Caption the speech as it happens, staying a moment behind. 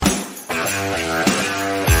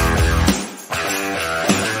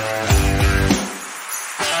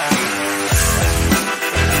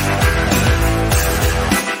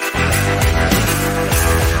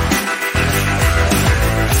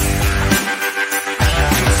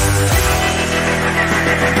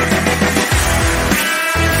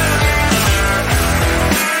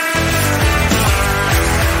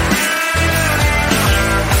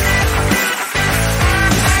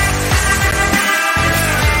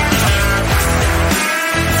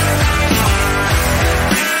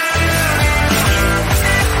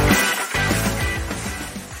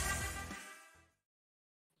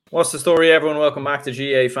What's the story, everyone? Welcome back to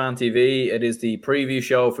GA Fan TV. It is the preview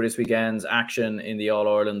show for this weekend's action in the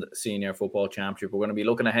All-Ireland Senior Football Championship. We're going to be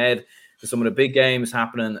looking ahead to some of the big games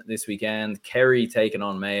happening this weekend. Kerry taking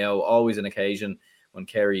on Mayo, always an occasion when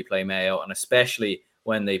Kerry play Mayo, and especially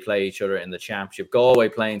when they play each other in the Championship. Galway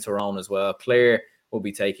playing Tyrone as well. Clare will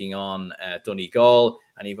be taking on Donegal,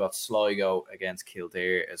 and you've got Sligo against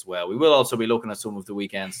Kildare as well. We will also be looking at some of the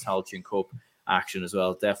weekend's Tailteann Cup action as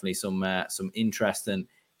well. Definitely some interesting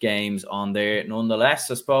games on there. Nonetheless,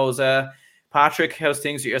 I suppose, Patrick, how's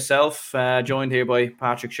things with yourself? Joined here by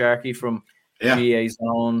Patrick Sharkey from GA's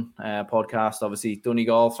own podcast, obviously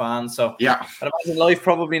Donegal fan. So I'd imagine life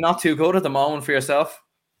probably not too good at the moment for yourself.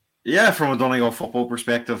 Yeah, from a Donegal football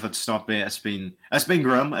perspective, it's been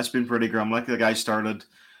grim. It's been pretty grim. Like the guy started,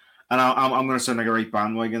 and I'm going to sound like a right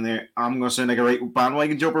bandwagon there. I'm going to sound like a right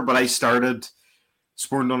bandwagon jumper, but I started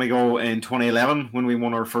supporting Donegal in 2011 when we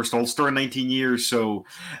won our first Ulster in 19 years. So,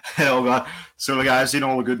 I've seen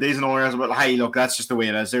all the good days and all the rest. But hey, look, that's just the way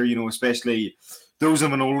it is there. You know, especially those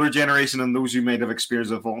of an older generation and those who might have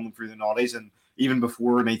experienced of falling through the noughties, and even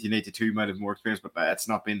before 1982 might have more experience. But it's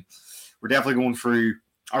not been. We're definitely going through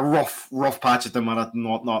a rough patch at the minute,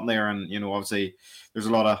 not there. And you know, obviously, there's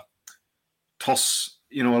a lot of fuss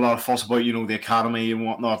about the academy and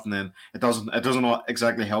whatnot, and then it doesn't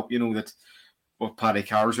exactly help. You know that. With Paddy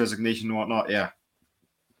Carr's resignation and whatnot, yeah,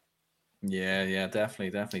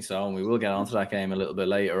 definitely so. And we will get onto that game a little bit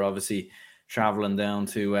later. Obviously, traveling down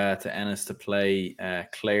to Ennis to play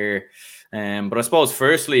Clare. But I suppose,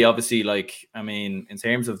 firstly, obviously, in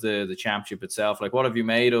terms of the championship itself, what have you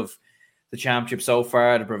made of the championship so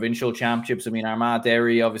far? The provincial championships. Armagh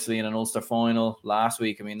Derry, obviously, in an Ulster final last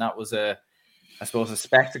week. That was a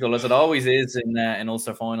spectacle, as it always is in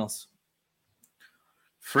Ulster finals.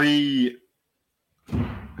 Three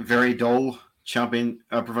very dull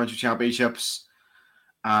provincial championships,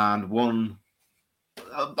 and one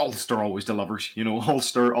Ulster always delivers. You know,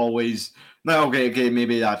 Ulster always. Now, okay,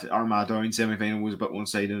 maybe that Armagh Down semi-final was a bit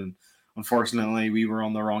one-sided, and unfortunately, we were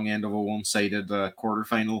on the wrong end of a one-sided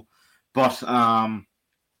quarter-final. But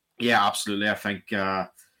absolutely, I think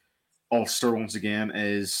Ulster once again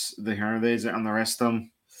is the heritage, and the rest of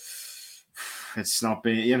them. It's not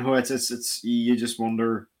been, it's you just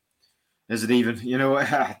wonder. Is it even,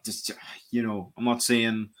 I'm not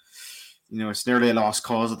saying, it's nearly a lost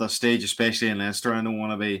cause at this stage, especially in Leinster. I don't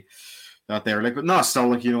want to be that there. But no,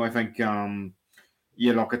 still, I think,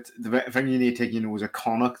 look at the thing you need to take, as a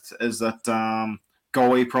Connacht is that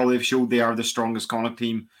Galway probably have showed they are the strongest Connacht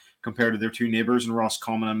team compared to their two neighbours in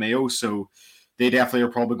Roscommon and Mayo. So they definitely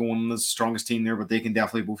are probably going as the strongest team there, but they can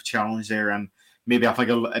definitely both challenge there. And maybe I think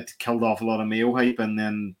it killed off a lot of Mayo hype. And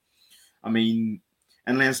then,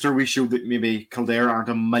 in Leinster, we showed that maybe Kildare aren't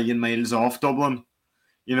a million miles off Dublin,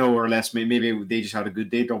 or less. Maybe they just had a good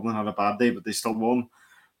day. Dublin had a bad day, but they still won.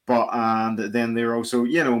 And then they're also,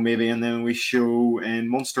 maybe, and then we show in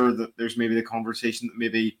Munster that there's maybe the conversation that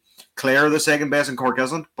maybe Clare are the second best and Cork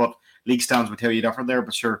isn't, but league stands would tell you different there.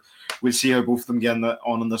 But sure, we'll see how both of them get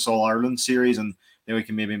on in this All-Ireland series, and then we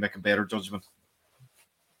can maybe make a better judgment.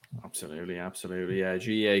 Absolutely. Yeah,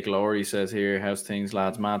 GA Glory says here, how's things,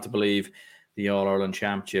 lads? Mad to believe the All-Ireland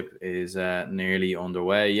Championship is nearly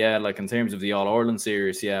underway. Yeah, in terms of the All-Ireland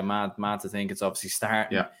series, mad to think it's obviously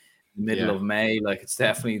starting in the middle of May. It's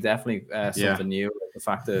definitely something new. The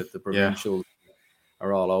fact that the provincials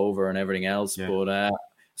are all over and everything else. Yeah. But I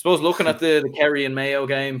suppose looking at the Kerry and Mayo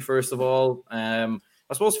game, first of all, looking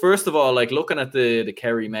at the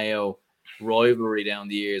Kerry-Mayo rivalry down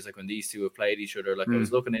the years, when these two have played each other, I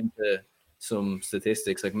was looking into some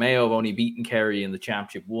statistics. Mayo have only beaten Kerry in the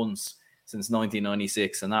championship once since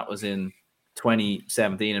 1996, and that was in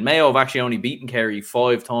 2017. And Mayo have actually only beaten Kerry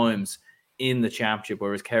 5 times in the championship,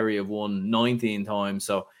 whereas Kerry have won 19 times.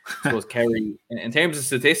 So I suppose Kerry, in terms of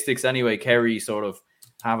statistics anyway, Kerry sort of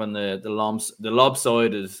having the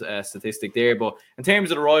lopsided statistic there. But in terms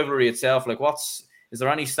of the rivalry itself, is there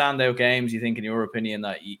any standout games you think, in your opinion,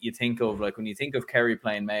 that you think of, when you think of Kerry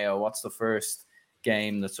playing Mayo? What's the first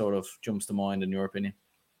game that sort of jumps to mind in your opinion?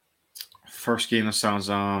 First game that sounds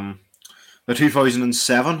the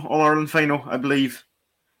 2007 All-Ireland final, I believe.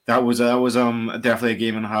 That was definitely a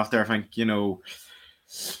game and a half there. I think they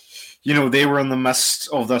were in the midst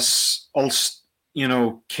of this Ulster.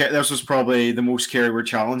 This was probably the most Kerry were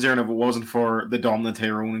challenged there, and if it wasn't for the dominant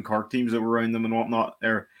Tyrone and Cork teams that were around them and whatnot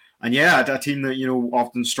there, and that team that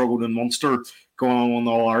often struggled in Munster going on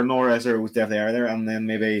the All-Ireland or as there was definitely there, and then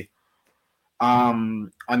maybe.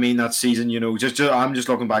 That season, I'm just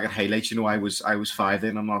looking back at highlights. I was 5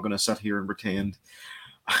 then. I'm not going to sit here and pretend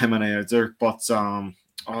I'm an outsider. But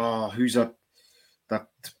who's that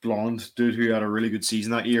blonde dude who had a really good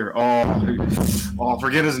season that year. I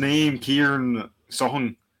forget his name. Kieran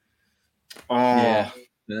something. Yeah,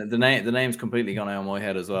 the name's completely gone out of my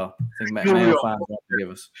head as well. I think You know, Mayo fans won't forgive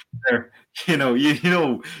us. you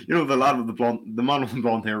know the lad with the man with the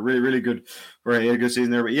blonde hair, really really good for a good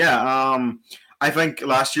season there. But yeah, I think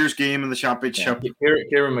last year's game in the championship.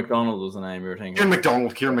 Kieran McDonald was the name you were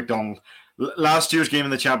thinking. Kieran McDonald. Last year's game in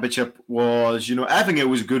the championship was, I think it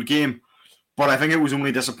was a good game, but I think it was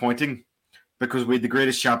only disappointing because we had the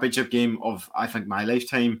greatest championship game of, I think, my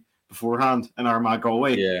lifetime beforehand in Armagh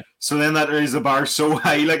Galway. Yeah. So then that raised the bar so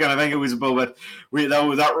high, and I think it was about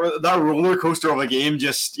that roller coaster of a game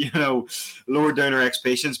just, lowered down our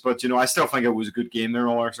expectations. But, I still think it was a good game there.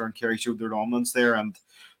 All Ulster and Kerry showed their dominance there.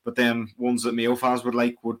 But then ones that Mayo fans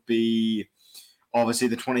would be obviously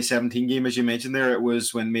the 2017 game, as you mentioned there. It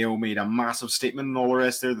was when Mayo made a massive statement and all the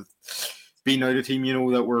rest there. Being out a team,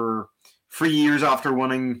 that were 3 years after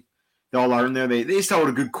winning the All-Ireland there. They still had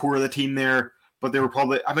a good core of the team there, but they were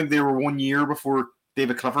I think they were 1 year before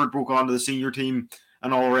David Clifford broke onto the senior team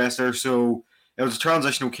and all the rest there. So it was a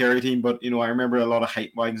transitional Kerry team, but, I remember a lot of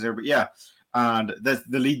hype wagons there. But yeah, and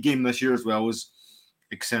the league game this year as well was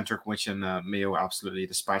eccentric, which Mayo absolutely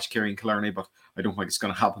dispatched Kerry and Kildare, but I don't think it's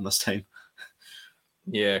going to happen this time.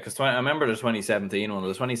 Yeah, because I remember the 2017 one. The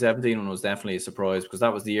 2017 one was definitely a surprise because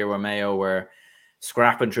that was the year where Mayo were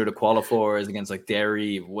scrapping through the qualifiers against like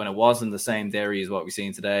Derry when it wasn't the same Derry as what we've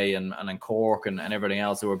seen today, and then Cork and everything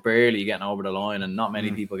else. They were barely getting over the line, and not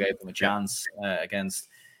many people gave them a chance against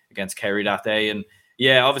Kerry that day. And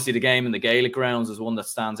yeah, obviously the game in the Gaelic grounds is one that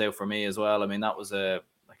stands out for me as well. I mean, that was a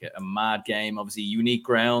mad game, obviously unique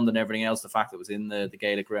ground and everything else. The fact that it was in the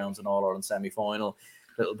Gaelic grounds and All-Ireland semi-final.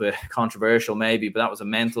 A little bit controversial maybe, but that was a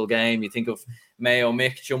mental game. You think of Mayo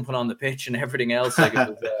Mick jumping on the pitch and everything else, like that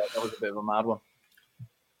was a bit of a mad one.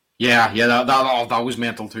 Yeah, that was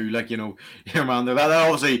mental too. Man, that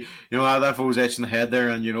obviously, that was etched in the head there,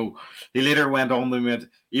 and he later went on to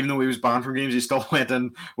even though he was banned from games, he still went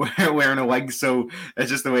in wearing a wig. So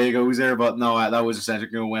it's just the way it goes there. But no, that was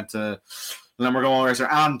eccentric. Went to Limerick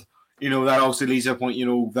and that also leads to a point.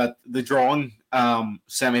 That the drawing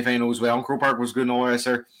semi-final as well in Croke Park was good and all the rest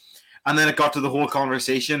there. And then it got to the whole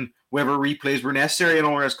conversation whether replays were necessary and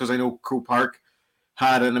all the rest, because I know Croke Park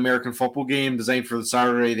had an American football game designed for the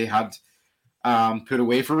Saturday. They had put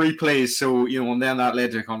away for replays. So, and then that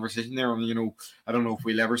led to a conversation there. And, I don't know if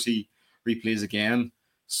we'll ever see replays again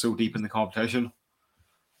so deep in the competition.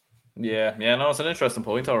 Yeah, no, it's an interesting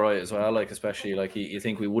point, all right, as well. Like, especially, like, you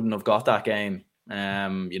think we wouldn't have got that game,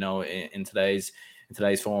 in today's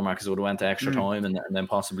format, because it would have went to extra time and then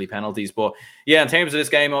possibly penalties. But, yeah, in terms of this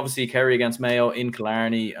game, obviously, Kerry against Mayo in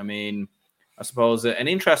Killarney, I mean, I suppose an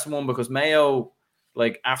interesting one because Mayo,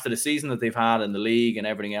 like, after the season that they've had in the league and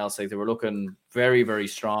everything else, like, they were looking very, very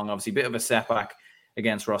strong. Obviously, a bit of a setback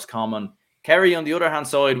against Roscommon. Kerry, on the other hand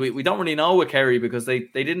side, we don't really know with Kerry because they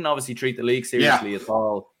didn't obviously treat the league seriously at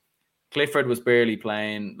all. Clifford was barely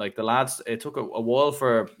playing. Like, the lads, it took a while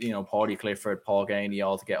for, Paudie Clifford, Paul Gainey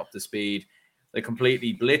all to get up to speed. They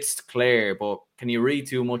completely blitzed Clare, but can you read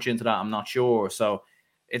too much into that? I'm not sure. So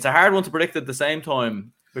it's a hard one to predict at the same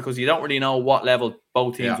time because you don't really know what level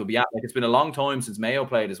both teams will be at. Like, it's been a long time since Mayo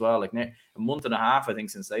played as well, like a month and a half, I think,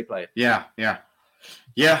 since they played. Yeah, and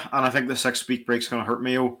I think the 6-week break's going to hurt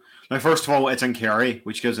Mayo. Now, first of all, it's in Kerry,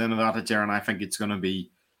 which goes into that there, and I think it's going to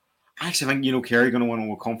be. I actually think Kerry going to win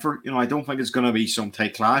with comfort. I don't think it's going to be some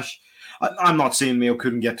tight clash. I'm not saying Mayo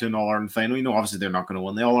couldn't get to an All-Ireland final. Obviously they're not going to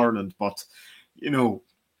win the All-Ireland, but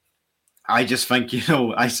I just think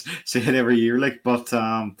I say it every year, but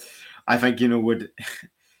I think would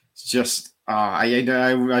just I've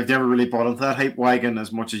never really bought into that hype wagon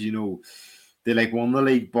as much as they like won the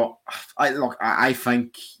league, but I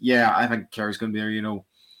think Kerry's going to be there.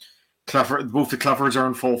 Clifford, both the Cliffords are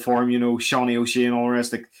in full form. Shawnee O'Shea and all the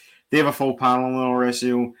rest. They have a full panel and all the rest,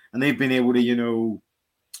 and they've been able to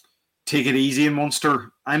take it easy in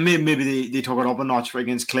Munster. And maybe they took it up a notch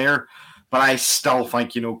against Clare, but I still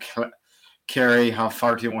think Kerry have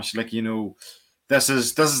far too much. This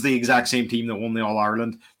is the exact same team that won the All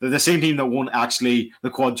Ireland. They're the same team that won actually the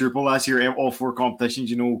quadruple last year, all 4 competitions.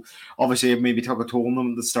 Obviously it maybe took a toll on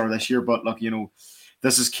them at the start of this year, but look,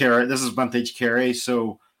 this is Kerry. This is vintage Kerry.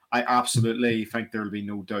 So I absolutely think there will be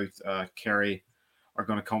no doubt Kerry are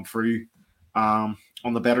going to come through on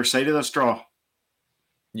the better side of this draw.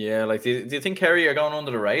 Yeah, like, do you think Kerry are going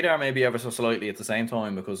under the radar maybe ever so slightly at the same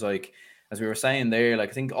time? Because, like, as we were saying there, like,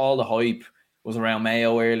 I think all the hype was around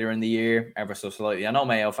Mayo earlier in the year, ever so slightly. I know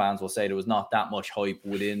Mayo fans will say there was not that much hype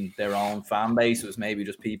within their own fan base. It was maybe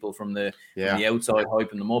just people from the outside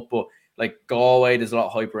hyping them up. But, like Galway, there's a lot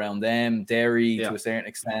of hype around them. Derry to a certain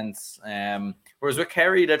extent. Whereas with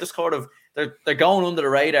Kerry, they're just kind of they're going under the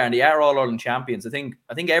radar, and they are All-Ireland champions. I think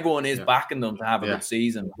everyone is backing them to have a good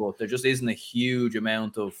season, but there just isn't a huge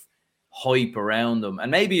amount of hype around them.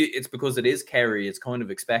 And maybe it's because it is Kerry. It's kind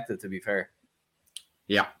of expected, to be fair.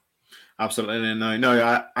 Yeah, absolutely.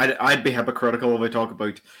 No, I'd be hypocritical if I talk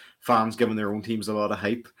about fans giving their own teams a lot of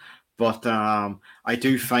hype. But I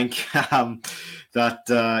do think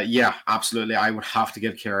that absolutely, I would have to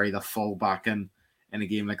give Kerry the full back in a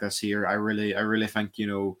game like this here. I really think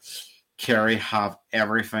Kerry have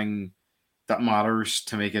everything that matters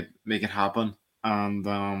to make it happen. And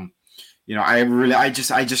I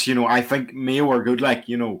think Mayo are good,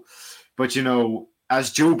 but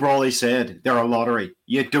as Joe Brawley said, they're a lottery.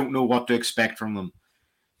 You don't know what to expect from them.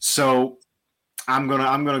 So I'm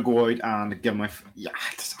gonna go out and give my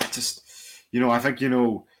I think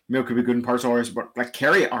Mayo could be good in parts of ours, but like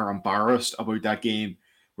Kerry are embarrassed about that game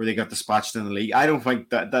where they got dispatched in the league. I don't think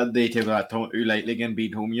that they take that too lightly again,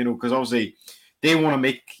 being home, because obviously they want to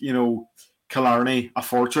make Killarney a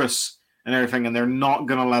fortress and everything, and they're not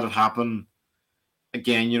gonna let it happen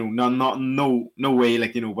again. No way,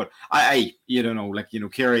 But I don't know,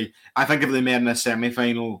 Kerry. I think if they made in a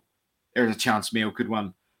semi-final, there's a chance Mayo could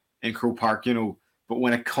win in Croke Park, But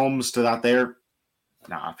when it comes to that,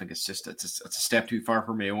 I think it's a step too far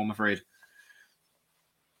for Mayo, I'm afraid.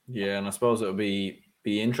 Yeah, and I suppose it would be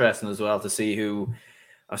interesting as well to see who,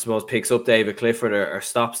 I suppose, picks up David Clifford or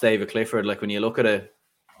stops David Clifford. Like when you look at it,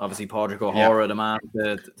 obviously Padraig O'Hara, the man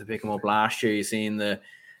to pick him up last year. You've seen the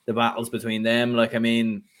battles between them. Like, I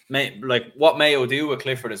mean, like what Mayo do with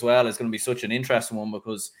Clifford as well is going to be such an interesting one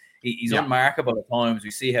because he's unmarkable at times.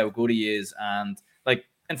 We see how good he is, and like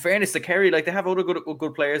in fairness to Kerry, like they have other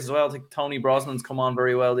good players as well. I think Tony Brosnan's come on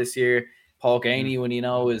very well this year. Paul Gainey, when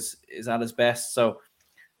is at his best. So,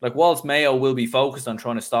 like, whilst Mayo will be focused on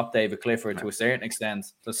trying to stop David Clifford to a certain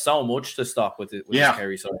extent, there's so much to stop with this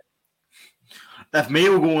Kerry side. If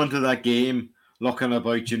Mayo go into that game looking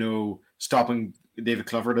about, stopping David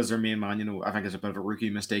Clifford as their main man, I think it's a bit of a rookie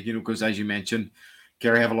mistake, because as you mentioned,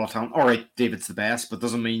 Kerry have a lot of talent. All right, David's the best, but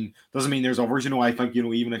doesn't mean there's others. I think,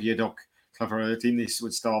 even if you took Clifford out of the team, they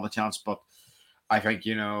would still have a chance. But I think,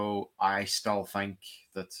 I still think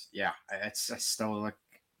that, it's still like.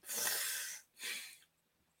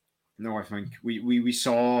 No, I think we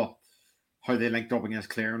saw how they linked up against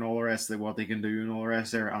Clare and all the rest of what they can do and all the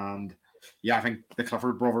rest there. And I think the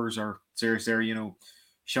Clifford brothers are serious there,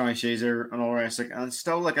 Sean Shazer and all the rest. And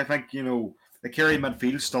still, I think, the Kerry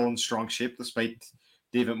midfield still in strong shape despite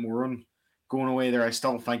David Moran going away there. I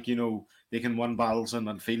still think, they can win battles in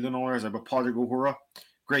midfield and all the rest. But Padraig O'Hara,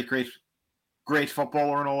 great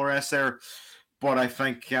footballer and all the rest there. But I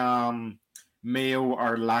think Mayo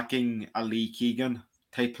are lacking a Lee Keegan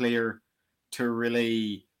type player to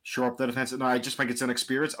really shore up the defense. Now, I just think it's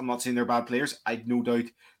inexperience. I'm not saying they're bad players. I no doubt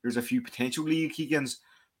there's a few potential Lee Keegans,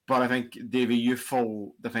 but I think they've a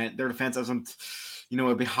youthful defense. Their defense isn't,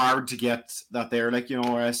 it'd be hard to get that there, but if you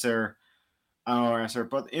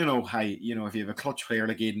have a clutch player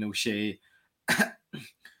like Aidan O'Shea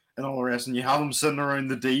and all the rest, and you have him sitting around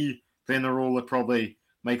the D playing the role that probably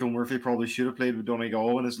Michael Murphy probably should have played with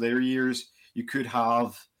Donegal in his later years, you could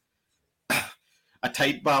have a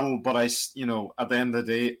tight battle, but at the end of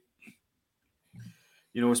the day,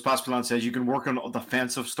 as Pascalan says, you can work on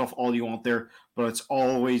defensive stuff all you want there, but it's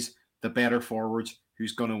always the better forwards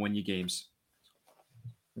who's going to win you games.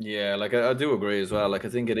 Yeah, I do agree as well. I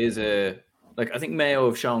think it is I think Mayo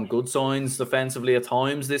have shown good signs defensively at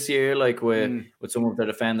times this year, with some of their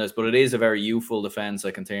defenders, but it is a very youthful defense,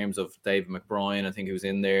 in terms of David McBride, I think he was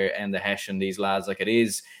in there, and the Hesh and these lads, it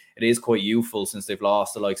is quite youthful since they've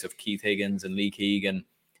lost the likes of Keith Higgins and Lee Keegan.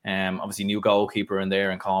 Obviously, new goalkeeper in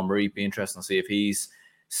there and Colin Reed. Be interesting to see if he's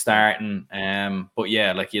starting. But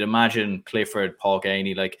yeah, you'd imagine Clifford, Paul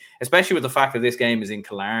Gainey, especially with the fact that this game is in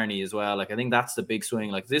Killarney as well. I think that's the big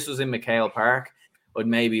swing. If this was in McHale Park, I'd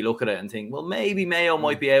maybe look at it and think, well, maybe Mayo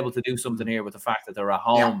might be able to do something here with the fact that they're at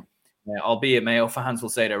home. Yeah. Albeit Mayo fans will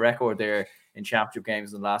say their record there in championship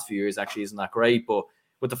games in the last few years actually isn't that great, but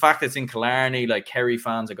with the fact that it's in Killarney, Kerry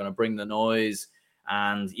fans are going to bring the noise,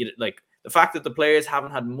 and the fact that the players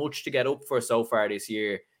haven't had much to get up for so far this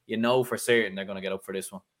year, for certain they're going to get up for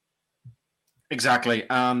this one. Exactly,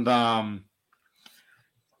 and I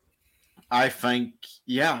think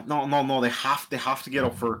they have to get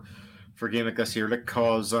up for a game like this here,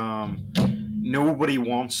 because nobody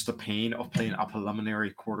wants the pain of playing a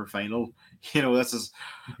preliminary quarterfinal.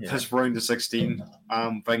 This round of 16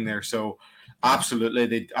 thing there, so. Absolutely,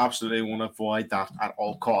 they absolutely want to avoid that at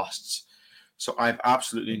all costs. So I've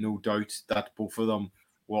absolutely no doubt that both of them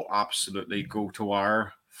will absolutely go to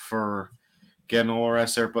wire for getting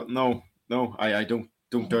ORS there. But no, I don't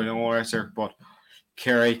doubt ORS there. But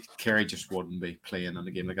Kerry just wouldn't be playing in a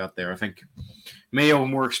game like that there. I think Mayo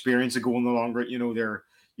more experience of going the longer. There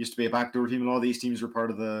used to be a backdoor team, and all these teams were part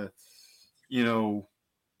of the,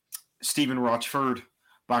 Stephen Rochford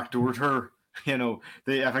backdoored her.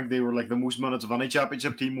 I think they were like the most minutes of any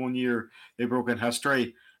championship team one year. They broke in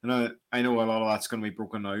history, and I know a lot of that's going to be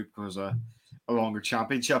broken now because a longer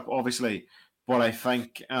championship, obviously. But I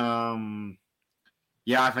think, I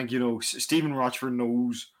think Stephen Rochford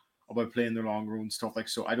knows about playing their long run and stuff like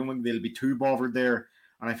so. I don't think they'll be too bothered there,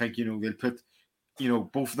 and I think they'll put,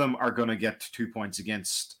 both of them are going to get 2 points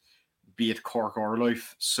against, be it Cork or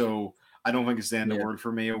Life. So I don't think it's the end of the world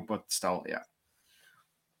for Mayo, but still, yeah.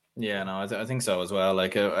 Yeah, no, I think so as well.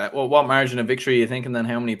 Like, what margin of victory are you thinking? Then,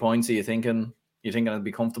 how many points are you thinking? You thinking it'd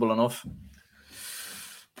be comfortable enough?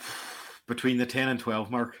 Between the 10 and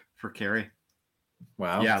 12 mark for Kerry.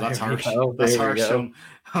 Wow. Yeah, that's harsh. That's harsh.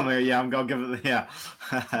 I'm gonna give it. Yeah.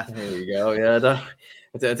 There you go. Yeah, I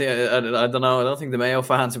don't know. I don't think the Mayo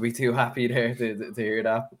fans would be too happy there to hear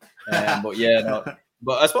that. But yeah, no.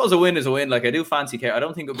 But I suppose a win is a win. Like, I do fancy Kerry. I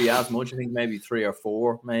don't think it'll be as much. I think maybe 3 or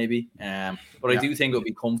 4, maybe. But I do think it'll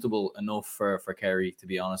be comfortable enough for Kerry, to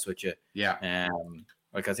be honest with you. Yeah.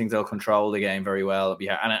 Like, I think they'll control the game very well.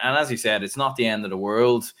 And as you said, it's not the end of the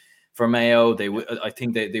world for Mayo. I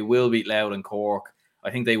think they will beat Louth and Cork. I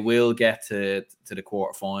think they will get to the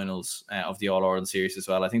quarterfinals of the All Ireland series as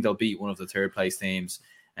well. I think they'll beat one of the third place teams.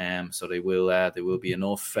 So they will be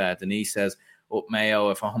enough. Denise says, up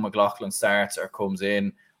Mayo, if Owen McLaughlin starts or comes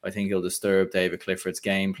in, I think he'll disturb David Clifford's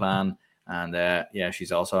game plan. And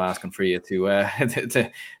she's also asking for you to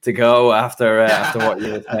go after what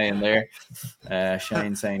you were saying there.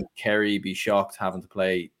 Shane saying Kerry be shocked having to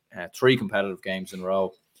play 3 competitive games in a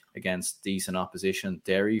row against decent opposition.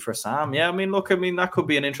 Derry for Sam. Yeah, that could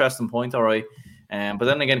be an interesting point, all right. But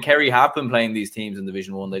then again, Kerry have been playing these teams in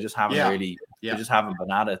Division 1. They just haven't they just haven't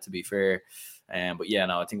been at it, to be fair. I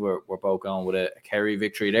think we're both going with a Kerry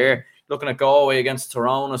victory there. Looking at Galway against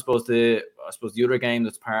Tyrone, I suppose the other game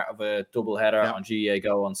that's part of a double header on GA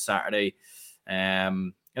Go on Saturday.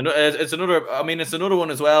 And it's another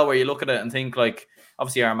one as well where you look at it and think, like,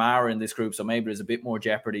 obviously Armagh are in this group, so maybe there's a bit more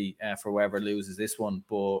jeopardy for whoever loses this one.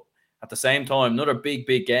 But at the same time, another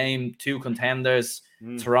big game, 2 contenders.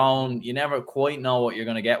 Tyrone, you never quite know what you're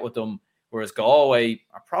going to get with them. Whereas Galway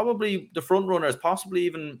are probably the front runners, possibly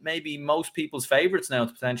even maybe most people's favourites now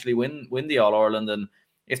to potentially win the All Ireland. And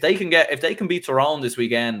if they can beat Tyrone this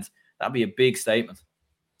weekend, that'd be a big statement.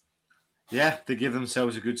 Yeah, they give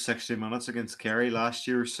themselves a good 60 minutes against Kerry last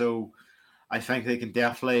year, so I think they can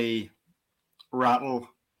definitely rattle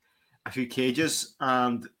a few cages.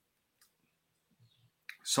 And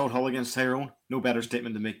Salt Hull against Tyrone, no better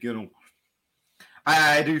statement to make.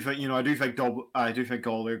 I do think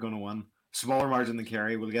Galway are going to win. Smaller margin than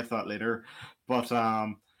Kerry. We'll get to that later. But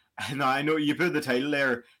I know you put the title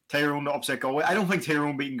there, Tyrone to upset Galway. I don't think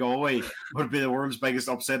Tyrone beating Galway would be the world's biggest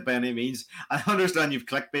upset by any means. I understand you've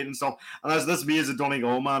clickbait and stuff, and that's me as a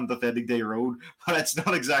Donegal man defending Day Road, but it's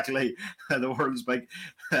not exactly the world's big.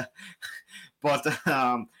 But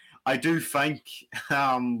I do think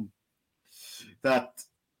that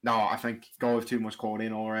I think Galway have too much quality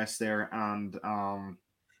and all the rest there, and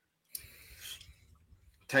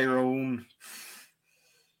Tyrone,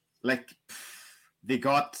 like, they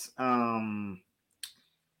got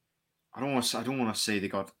I don't want to say they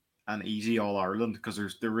got an easy All Ireland, because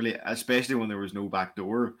they're really, especially when there was no back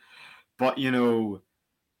door, but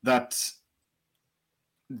that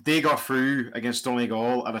they got through against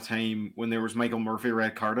Donegal at a time when there was Michael Murphy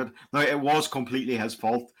red carded. Now, it was completely his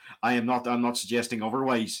fault. I'm not suggesting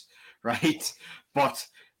otherwise, right? But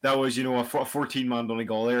that was, a 14-man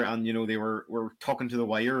Donegal there, and they were talking to the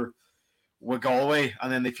wire with Galway,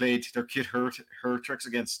 and then they played their cute her tricks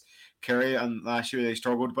against Kerry, and last year they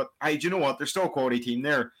struggled. But do you know what? There's still a quality team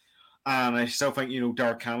there, and I still think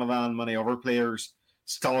Derek Canavan, many other players,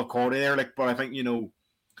 still a quality there. But I think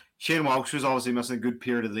Shane Walsh was obviously missing a good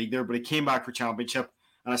period of the league there, but he came back for championship,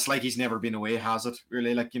 and it's like he's never been away, has it?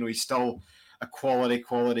 Really, he's still a quality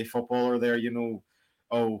footballer there.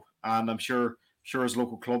 And I'm sure his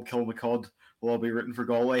local club, Kilmacud, will all be written for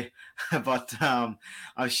Galway, but I'm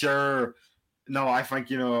sure. No, I think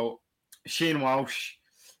Shane Walsh,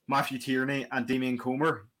 Matthew Tierney, and Damien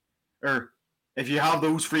Comer, or if you have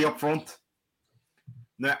those 3 up front,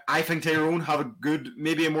 now I think Tyrone have a good,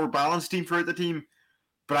 maybe a more balanced team throughout the team.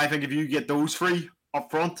 But I think if you get those 3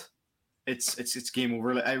 up front, it's game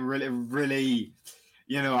over. I really,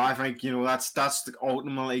 I think that's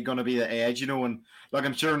ultimately going to be the edge. And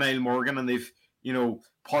I'm sure Niall Morgan and they've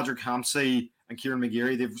Padraig Hampsey and Kieran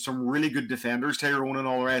McGeary, they've some really good defenders, Tyrone and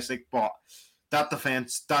all the rest, but that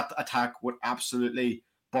defense, that attack would absolutely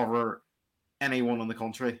bother anyone in the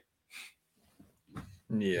country.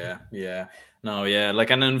 Yeah. No, yeah.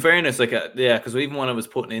 Like, and in fairness, like, because even when I was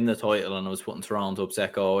putting in the title and I was putting Tyrone to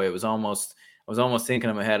upset Galway, I was almost thinking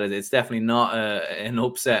in my head, it's definitely not an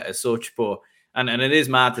upset as such, but and it is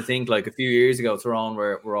mad to think, like, a few years ago, Tyrone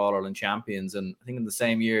were All-Ireland champions, and I think in the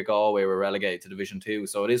same year, Galway were relegated to Division 2,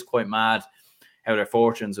 so it is quite mad how their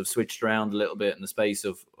fortunes have switched around a little bit in the space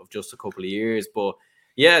of just a couple of years. But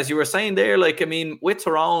yeah, as you were saying there, like, I mean, with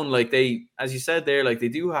Tyrone, like, they, as you said there, like, they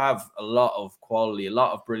do have a lot of quality, a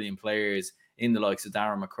lot of brilliant players in the likes of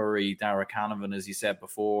Darren McCurry, Dara Canavan, as you said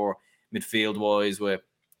before, midfield-wise with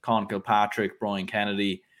Con Kilpatrick, Brian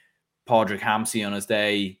Kennedy, Padraig Hampsey on his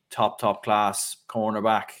day, top class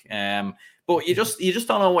cornerback. But you just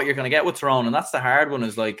don't know what you're going to get with Tyrone, and that's the hard one.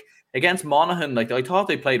 Is like against Monaghan, like I thought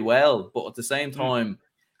they played well, but at the same time,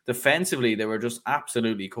 defensively they were just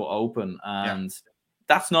absolutely cut open, and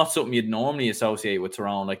that's not something you'd normally associate with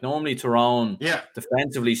Tyrone. Like normally Tyrone,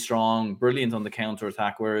 defensively strong, brilliant on the counter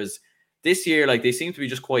attack, whereas this year, like they seem to be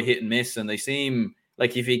just quite hit and miss, and they seem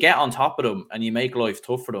like if you get on top of them and you make life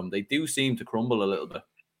tough for them, they do seem to crumble a little bit.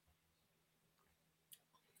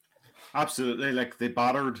 Absolutely, like they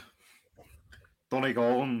battered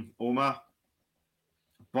Donegal and Oma,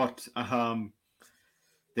 but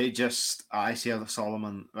they just I see how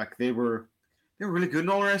Solomon, like they were really good in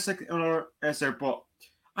all the rest there, but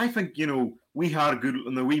I think we had a good,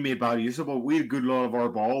 and we made bad use of it. We had a good lot of our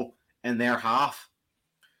ball in their half,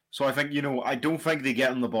 so I think I don't think they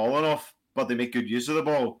get on the ball enough, but they make good use of the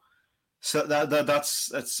ball. So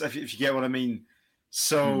that's if you get what I mean.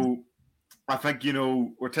 So. I think,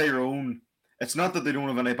 with Tyrone, it's not that they don't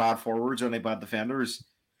have any bad forwards or any bad defenders.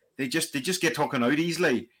 They just get taken out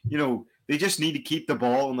easily. They just need to keep the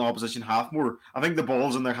ball in the opposition half more. I think the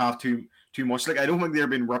ball's in their half too much. Like, I don't think they're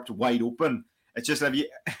being ripped wide open. It's just if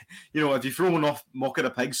you throw enough muck at a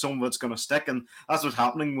pig, some of it's going to stick. And that's what's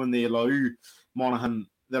happening when they allow Monaghan,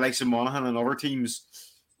 the likes of Monaghan and other teams,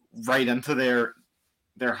 right into their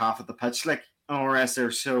half of the pitch, like, and all the rest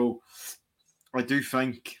there. So I do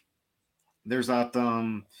think there's that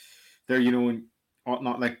not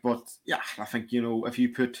like, but yeah, I think if you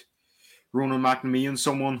put Ronan McNamee and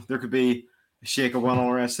someone, there could be a shake up on all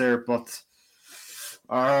the rest there. But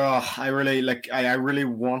I really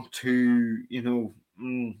want to,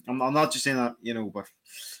 I'm not just saying that, but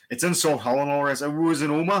it's in Salt Hill and all the rest. If it was in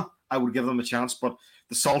Oma, I would give them a chance. But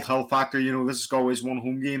the Salt Hill factor, this is always one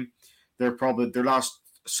home game. They're probably their last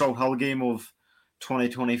Salt Hill game of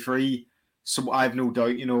 2023. So I have no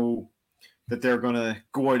doubt, that they're going to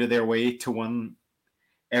go out of their way to win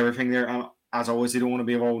everything there. And as always, they don't want to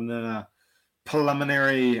be involved in a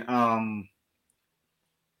preliminary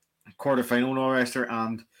quarterfinal and all the rest there.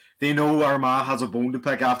 And they know Armagh has a bone to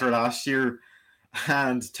pick after last year.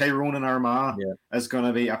 And Tyrone and Armagh is going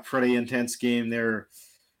to be a pretty intense game there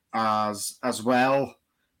as well.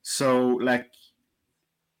 So, like,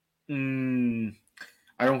 I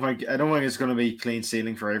don't think it's going to be plain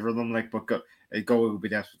sailing for either of them. Like, but Galway will be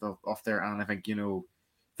definitely off there, and I think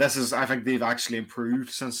I think they've actually improved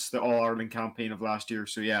since the All Ireland campaign of last year.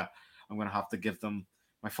 So yeah, I'm going to have to give them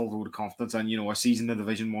my full load of confidence, and a season of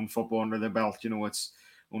Division 1 football under their belt. It's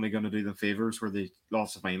only going to do them favours where they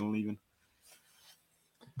lost the final even.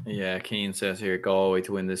 Yeah, Keane says here Galway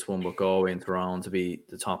to win this one, but Galway and Tyrone to be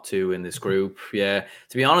the top two in this group. Yeah,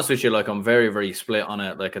 to be honest with you, like I'm very, very split on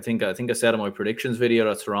it. Like I think I said in my predictions video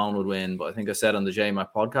that Tyrone would win, but I think I said on the JMac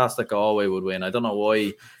podcast that Galway would win. I don't know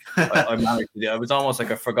why. I was almost like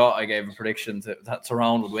I forgot I gave a prediction that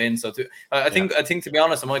Tyrone would win. So I think to be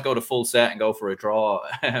honest, I might go to full set and go for a draw.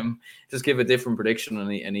 Just give a different prediction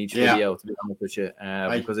in each video. To be honest with you,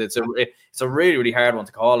 because it's a really, really hard one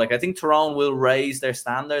to call. Like I think Tyrone will raise their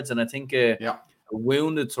standards, and I think a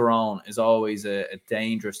wounded Tyrone is always a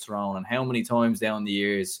dangerous Tyrone. And how many times down the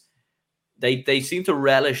years they seem to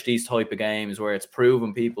relish these type of games where it's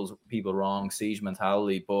proven people wrong, siege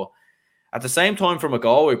mentality, but at the same time, from a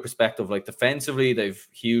Galway perspective, like defensively, they've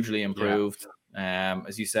hugely improved.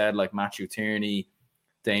 As you said, like Matthew Tierney,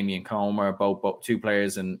 Damien Comer, both two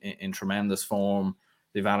players in tremendous form.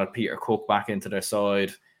 They've added Peter Cook back into their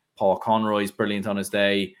side. Paul Conroy's brilliant on his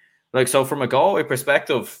day. Like, so from a Galway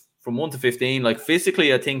perspective, from 1 to 15, like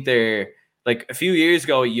physically, I think they're like a few years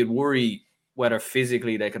ago, you'd worry whether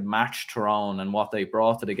physically they could match Tyrone and what they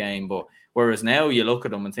brought to the game. But whereas now you look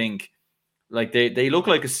at them and think, like they look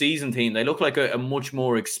like a seasoned team. They look like a much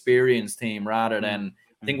more experienced team rather than,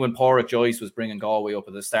 I think when Pádraig Joyce was bringing Galway up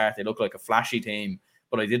at the start, they looked like a flashy team,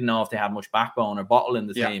 but I didn't know if they had much backbone or bottle in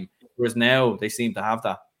the team. Whereas now they seem to have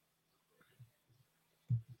that.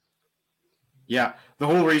 Yeah, the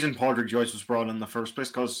whole reason Padraig Joyce was brought in the first place,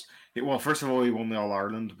 because, well, first of all, he won the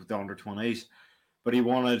All-Ireland with the under-20s, but it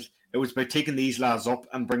was by taking these lads up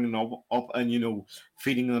and bringing them up and,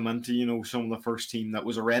 feeding them into, some of the first team that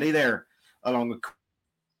was already there, along with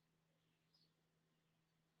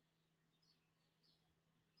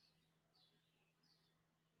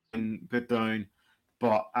bit down.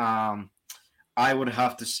 But I would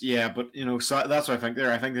have to, but, so that's what I think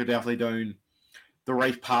there. I think they're definitely down the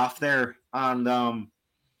right path there. And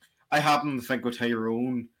I happen to think with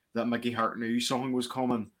Tyrone that Mickey Hart knew something was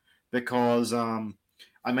coming, because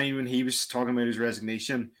when he was talking about his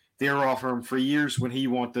resignation, they were offering him 3 years when he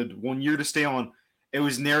wanted 1 year to stay on. It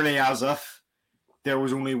was nearly as if there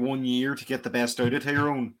was only 1 year to get the best out of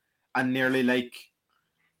Tyrone, and nearly like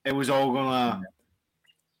it was all gonna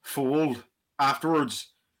fold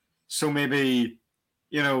afterwards. So maybe,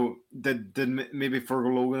 did maybe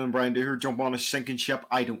Fergal Logan and Brian Dooher jump on a sinking ship?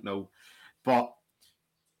 I don't know, but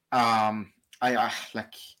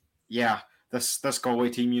this Galway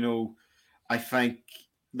team, I think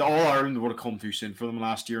the All Ireland would have come too soon for them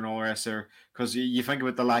last year and all the rest there, because you think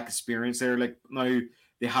about the lack of experience there. Like, now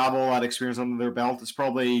they have all that experience under their belt. It's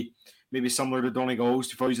probably maybe similar to Donegal's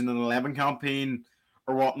 2011 campaign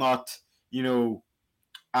or whatnot,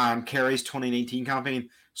 and Kerry's 2019 campaign.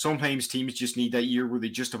 Sometimes teams just need that year where they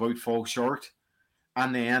just about fall short,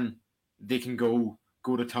 and then they can go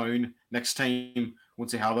to town next time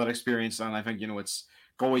once they have that experience. And I think, it's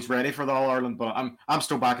Galway's ready for the All Ireland, but I'm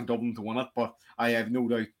still back in Dublin to win it. But I have no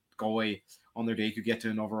doubt Galway on their day could get to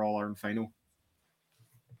another All Ireland final.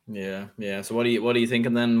 Yeah. So what are you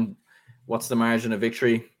thinking then? What's the margin of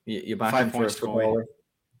victory? You back 5 points for Galway?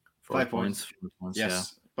 5 points. 5 points.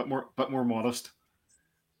 Yes, yeah. but more modest.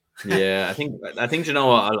 Yeah, I think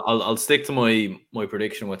I'll stick to my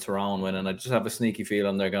prediction with Tyrone winning. I just have a sneaky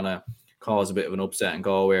feeling they're gonna cause a bit of an upset, and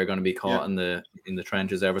Galway are going to be caught in the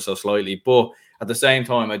trenches ever so slightly. But at the same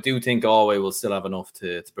time, I do think Galway will still have enough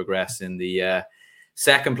to progress in the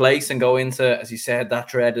second place and go into, as you said, that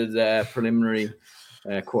dreaded preliminary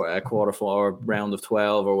quarter or round of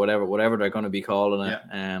 12 or whatever they're going to be calling it.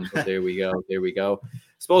 But there we go.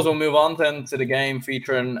 Suppose we'll move on then to the game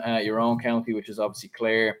featuring your own county, which is obviously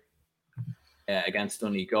Clare against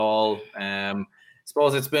Donegal.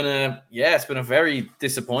 Suppose it's been a very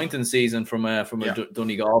disappointing season from a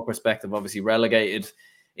Donegal perspective. Obviously relegated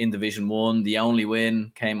in Division 1. The only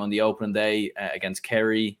win came on the opening day against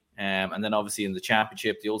Kerry, and then obviously in the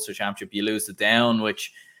championship, the Ulster Championship, you lose to Down,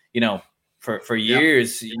 which for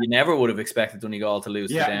years you never would have expected Donegal to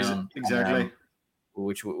lose to Down. Exactly.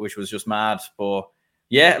 Which was just mad, but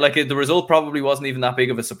the result probably wasn't even that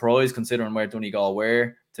big of a surprise considering where Donegal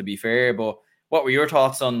were, to be fair. But what were your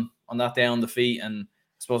thoughts on that Down defeat, and I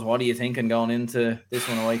suppose what are you thinking going into this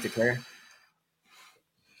one away to Clare?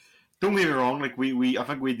 Don't get me wrong, I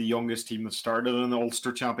think we're the youngest team that started in the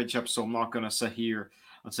Ulster Championship, so I'm not going to sit here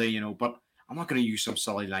and say, but I'm not going to use some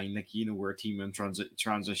silly line like, we're a team in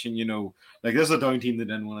transition, like this is a Down team that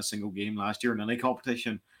didn't win a single game last year in any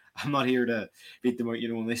competition. I'm not here to beat them out,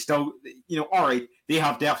 and they still, all right, they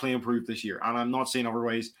have definitely improved this year, and I'm not saying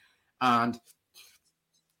otherwise. And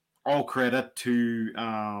all credit to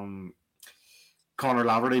Conor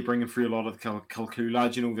Laverty bringing through a lot of the Kilcoo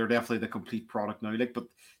lads. They're definitely the complete product now. But they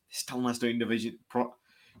still missed out in division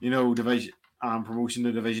promotion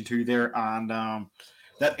to Division 2 there, and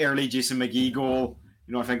that early Jason McGee goal.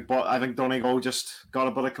 I think Donegal just got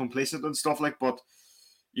a bit of complacent and stuff but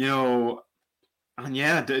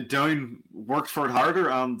and Down worked for it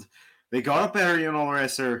harder and they got it better, all the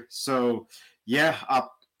rest there. So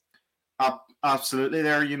absolutely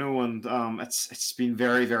there, and it's been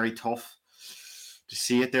very, very tough to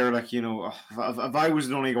see it there. If I was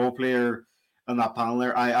an Donegal player in that panel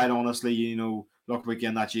there, I'd honestly, look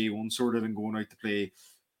again that J1 sorted and going out to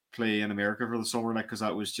play in America for the summer, because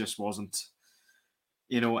that wasn't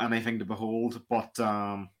anything to behold. But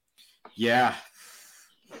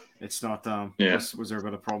it's not. Was there a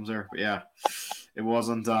bit of problems there? But it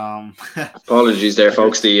wasn't. Apologies there,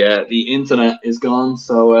 folks. The internet is gone,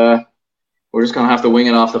 so we're just gonna have to wing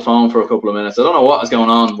it off the phone for a couple of minutes. I don't know what is going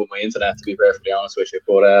on with my internet, to be perfectly honest with you.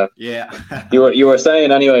 But you were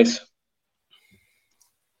saying, anyways.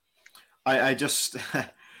 I just.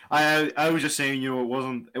 I was just saying, it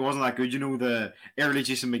wasn't that good. The early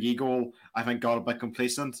Jason McGee goal, I think, got a bit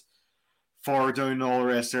complacent for Down and all the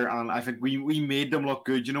rest there, and I think we made them look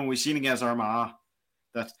good. We seen against Armagh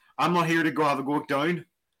that I'm not here to go have a go at Down.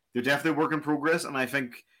 They're definitely a work in progress, and I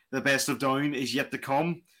think the best of Down is yet to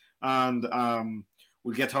come. And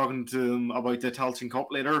we'll get talking to them about the Tailteann Cup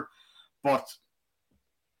later. But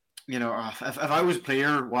if I was a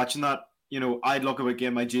player watching that, I'd look about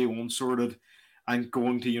getting my J1 sorted and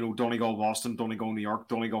going to, Donegal, Boston, Donegal, New York,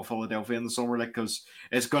 Donegal, Philadelphia in the summer, because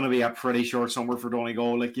it's going to be a pretty short summer for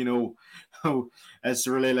Donegal, it's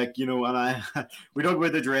really and we talk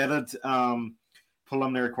about the dreaded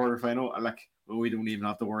preliminary quarterfinal, we don't even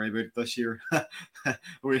have to worry about it this year.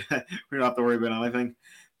 we don't have to worry about anything.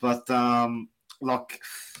 But look,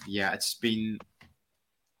 yeah, it's been,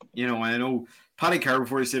 I know Paddy Kerr,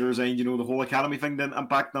 before he said resigned, the whole academy thing didn't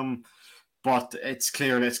impact them, but it's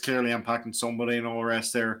clearly impacting somebody and all the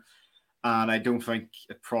rest there. And I don't think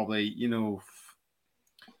it probably, I know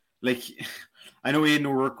Aidan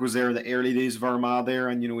O'Rourke was there in the early days of Armagh there,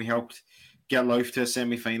 and he helped get Louth to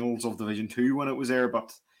semi-finals of Division 2 when it was there,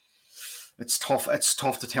 but it's tough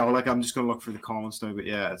to tell. I'm just going to look for the comments now, but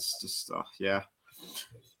yeah, it's just yeah.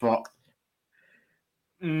 But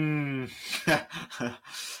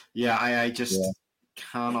yeah, I just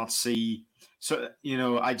cannot see. So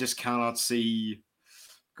I just cannot see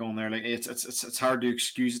going there. It's hard to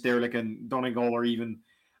excuse it there. In Donegal, or even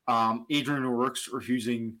Adrian O'Rourke's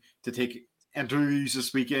refusing to take interviews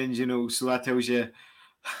this weekend. So that tells you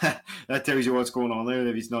what's going on there.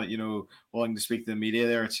 If he's not willing to speak to the media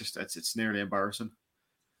there, it's nearly embarrassing.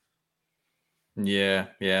 Yeah,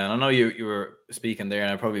 and I know you were speaking there,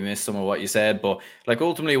 and I probably missed some of what you said, but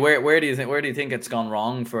ultimately, where do you think it's gone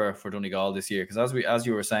wrong for Donegal this year? Because as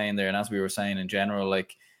you were saying there, and as we were saying in general,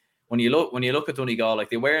 when you look at Donegal,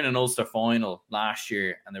 they were in an Ulster final last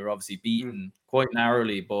year, and they were obviously beaten quite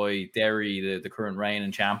narrowly by Derry, the current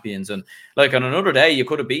reigning champions, and on another day you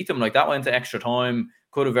could have beat them. That went to extra time,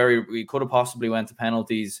 we could have possibly went to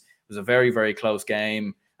penalties. It was a very, very close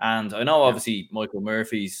game. And I know, obviously, Michael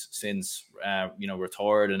Murphy's since,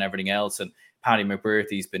 retired and everything else. And Paddy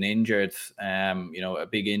McBurthy's been injured, a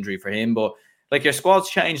big injury for him. But, your squad's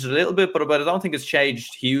changed a little bit, but I don't think it's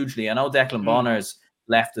changed hugely. I know Declan Bonner's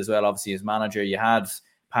left as well, obviously, as manager. You had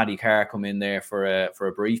Paddy Carr come in there for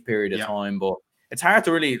a brief period of time. But it's hard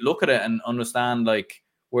to really look at it and understand,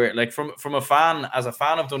 where, from a fan, as a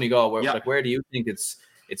fan of Donegal, where do you think it's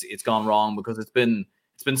gone wrong? Because it's been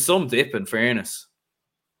some dip, in fairness.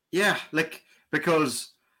 Yeah, because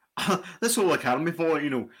this whole academy fall,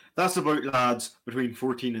 that's about lads between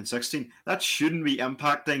 14 and 16. That shouldn't be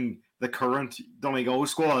impacting the current Donegal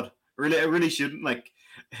squad. It really shouldn't.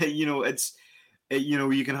 You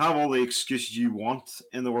can have all the excuses you want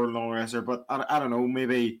in the world and all the rest there, but I don't know,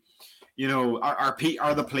 maybe, are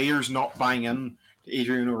the players not buying in to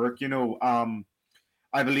Adrian O'Rourke?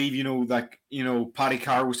 I believe, Paddy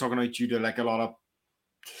Carr was talking about due to a lot of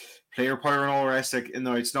player power and all the rest.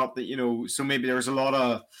 It's not that, so maybe there's a lot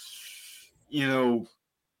of, now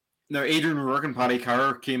Adrian O'Rourke and Paddy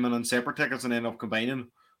Carr came in on separate tickets and ended up combining.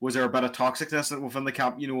 Was there a bit of toxicness within the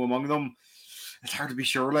camp, among them? It's hard to be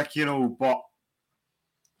sure, but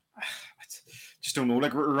I just don't know.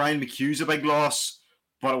 Ryan McHugh's a big loss,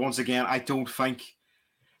 but once again, I don't think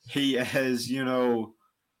he is, a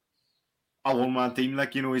one-man team.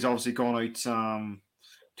 He's obviously gone out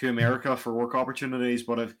to America for work opportunities,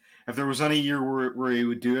 but if there was any year where he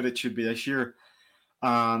would do it, it should be this year.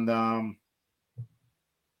 And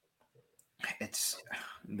it's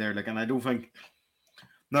there, and I don't think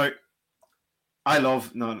now. I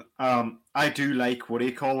do like what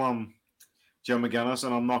he call Jim McGuinness,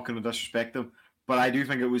 and I'm not going to disrespect him, but I do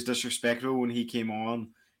think it was disrespectful when he came on,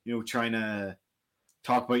 trying to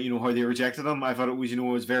talk about, how they rejected him. I thought it was, it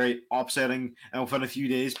was very upsetting. And within a few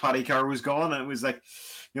days, Paddy Carr was gone, and it was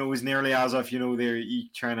it was nearly as if, they're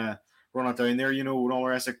trying to run it down there, and all the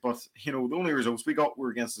rest. But, the only results we got were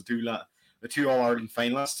against the two All-Ireland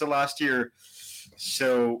finalists last year.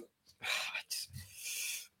 So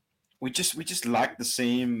we just lacked the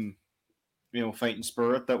same, fighting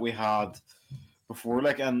spirit that we had before.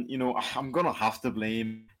 And, I'm going to have to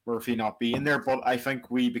blame Murphy not being there, but I think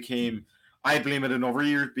I blame it in other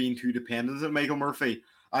years being too dependent on Michael Murphy.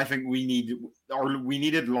 I think we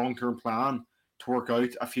needed a long-term plan to work out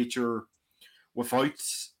a future without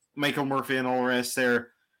Michael Murphy and all the rest there.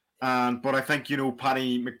 But I think,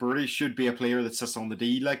 Paddy McBurthy should be a player that sits on the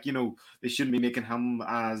D. They shouldn't be making him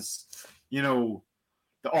as, the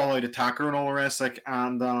all-out attacker and all the rest.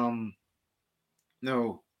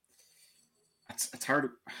 No, it's hard.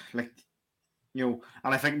 And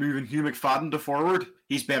I think moving Hugh McFadden to forward,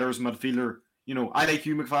 he's better as a midfielder. I like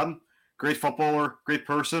Hugh McFadden, great footballer, great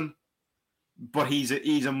person, but he's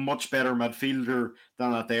a much better midfielder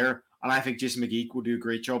than that there. And I think Jason McGeek will do a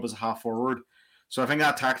great job as a half forward. So I think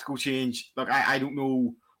that tactical change, I don't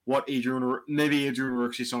know what Adrian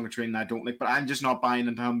O'Rourke's his song of training I don't like, but I'm just not buying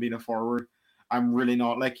into him being a forward. I'm really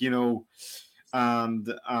not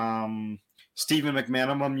and Stephen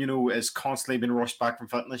McMenamin, is constantly been rushed back from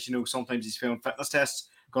fitness. Sometimes he's failing fitness tests,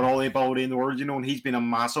 got all the ability in the world, and he's been a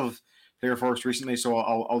massive player for us recently. So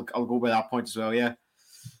I'll go by that point as well. Yeah.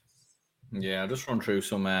 Yeah, I'll just run through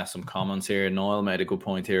some comments here. Noel made a good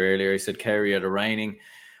point here earlier. He said Kerry are the reigning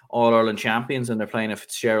All-Ireland champions and they're playing at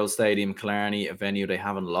Fitzgerald Stadium, Killarney, a venue they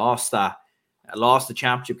haven't lost the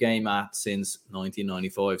championship game at since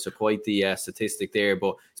 1995. So quite the statistic there.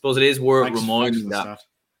 But I suppose it is worth reminding that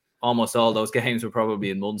almost all those games were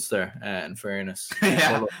probably in Munster, in fairness.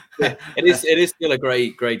 Yeah. It is still a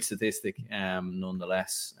great statistic,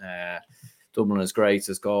 nonetheless. Dublin is great.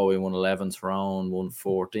 Says Galway 111, Tyrone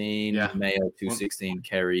 114, Mayo 216,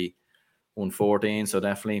 Kerry 114. So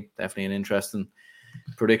definitely an interesting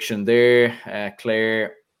prediction there.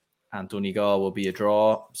 Clare and Donegal will be a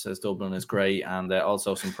draw. Says Dublin is great, and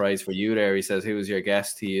also some praise for you there. He says, "Who is your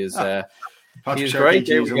guest?" He is great.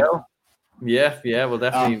 There we go. Yeah. We'll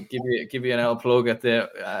definitely give you an L plug at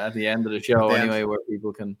the end of the show anyway, where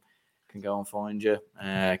people can go and find you.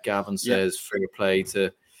 Gavin says fair play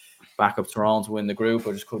to back up Tyrone to win the group.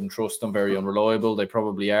 I just couldn't trust them. Very unreliable. They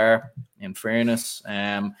probably are, in fairness.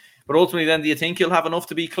 But ultimately, then, do you think you'll have enough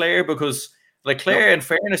to beat Clare? Because Clare, in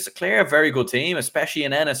fairness, Clare are a very good team, especially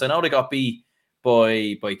in Ennis. I know they got beat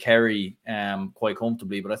by Kerry quite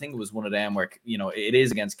comfortably, but I think it was one of them where it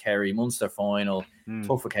is against Kerry, Munster final,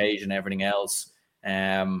 tough occasion, everything else.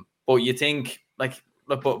 But you think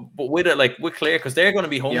but with it, with Clare, because they're going to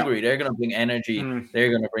be hungry, they're going to bring energy, they're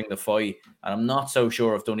going to bring the fight, and I'm not so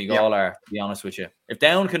sure if Donegal are, to be honest with you. If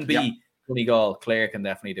Down can beat Donegal, Clare can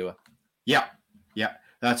definitely do it. Yeah.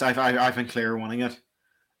 That's I think Clare are winning it,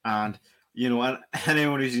 and and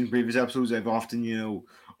anyone who's in previous episodes, I've often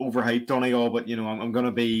overhyped Donegal, but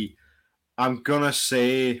I'm gonna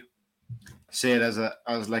say it as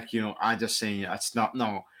I just saying it's not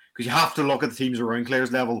because you have to look at the teams around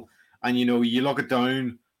Clare's level. And, you look at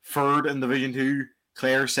Down, third in Division 2,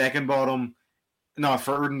 Clare second bottom. No,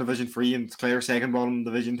 third in Division 3 and Clare second bottom in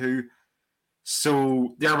Division 2.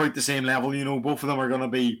 So they're about the same level. Both of them are going to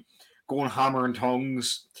be going hammer and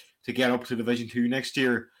tongs to get up to Division 2 next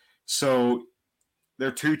year. So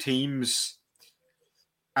they're two teams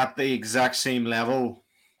at the exact same level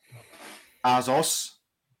as us,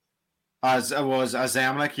 as it was as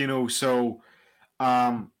them, So,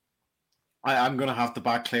 I'm going to have to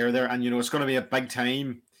back Clare there. And, it's going to be a big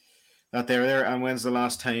time that they're there. And when's the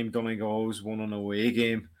last time Donegal's won an away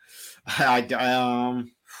game?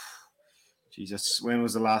 Jesus, when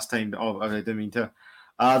was the last time? Oh, I didn't mean to.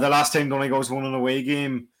 The last time Donegal's won an away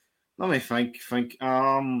game. Let me think. You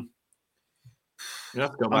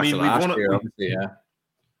have to go back to last year, obviously, yeah.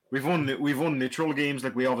 We've won neutral games.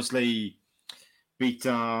 We obviously beat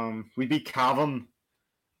Cavan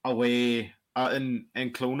away in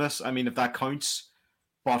Clonus. If that counts,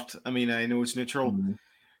 but I know it's neutral.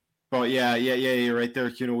 But yeah, you're right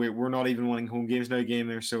there. We're not even winning home games now. Game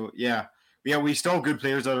there, so we still have good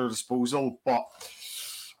players at our disposal, but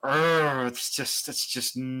it's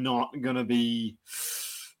just not gonna be,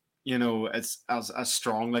 it's as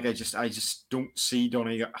strong. I just don't see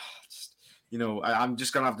Donegal. I'm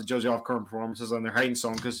just gonna have to judge off current performances and their hiding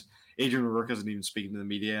song because Adrian O'Rourke isn't even speaking to the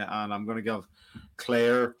media, and I'm gonna give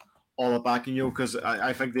Clare all the backing, because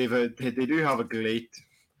I think they do have a great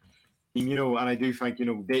team, and I do think,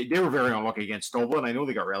 they were very unlucky against Dublin. I know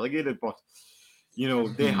they got relegated, but,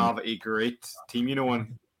 they have a great team,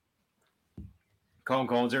 and Colin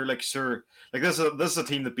Collins are sure, this is a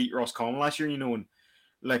team that beat Roscommon last year, and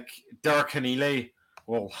Derek Keneally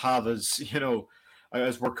will have his,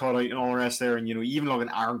 his work cut out and all the rest there, and, even looking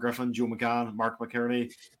at Aaron Griffin, Joe McGann, Mark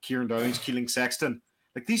McKerney, Kieran Downs, Keeling Sexton,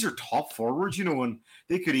 these are top forwards, and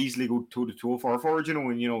they could easily go toe-to-toe for forwards,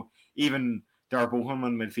 and, even Dar Boham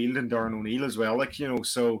in midfield and Darren O'Neill as well,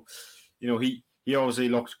 so, he obviously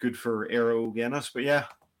looks good for Aero Guinness, but yeah.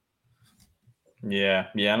 Yeah,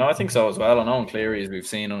 no, I think so as well. I know Cleary, as we've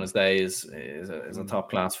seen on his day, is a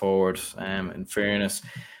top-class forward, in fairness.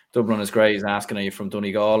 Dublin is great. He's asking, are you from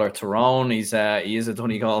Donegal or Tyrone? He is a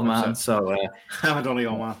Donegal man, so... I'm a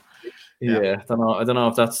Donegal man. Yeah, I don't know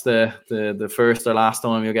if that's the first or last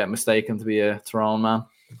time you'll get mistaken to be a Tyrone man.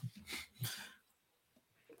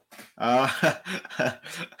 I've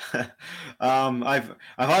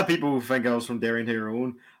had people who think I was from Derry and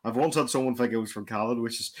Tyrone. I've once had someone think I was from Calais,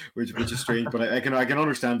 which is strange. But I can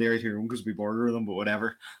understand Derry and Tyrone because we border with them. But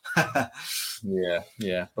whatever.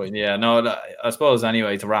 yeah, but yeah, no. I suppose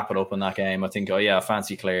anyway to wrap it up on that game, I think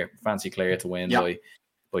fancy Clare to win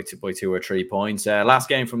by 2 or 3 points. Last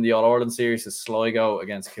game from the All Ireland series is Sligo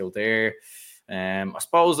against Kildare. I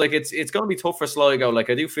suppose it's going to be tough for Sligo. I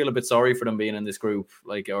do feel a bit sorry for them being in this group,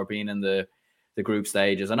 or being in the the group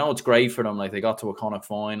stages. I know it's great for them, like they got to a Connacht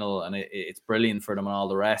final, and it's brilliant for them and all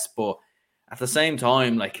the rest. But at the same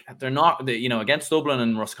time, like they're not, against Dublin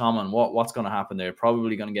and Roscommon, what's going to happen? They're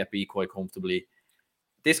probably going to get beat quite comfortably.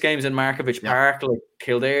 This game's in Markovich Park, like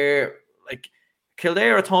Kildare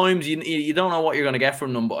at times, you don't know what you're going to get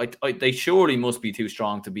from them, but they surely must be too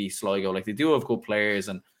strong to beat Sligo. Like they do have good players,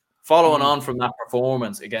 and following on from that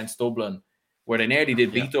performance against Dublin, where they nearly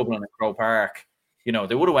did beat Dublin at Croke Park, they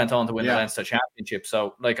would have went on to win the Leinster Championship.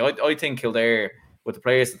 So, like, I think Kildare, with the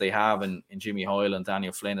players that they have in Jimmy Hoyle and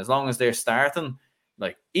Daniel Flynn, as long as they're starting,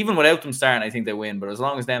 like, even without them starting, I think they win. But as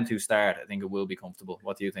long as them two start, I think it will be comfortable.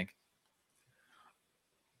 What do you think?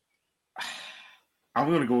 I'm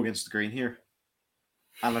going to go against the green here.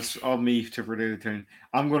 And it's on me to predict the turn.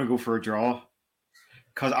 I'm going to go for a draw.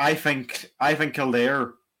 Because I think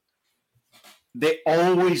Kildare, they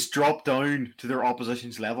always drop down to their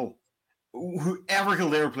opposition's level. Whoever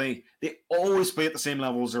Kildare play, they always play at the same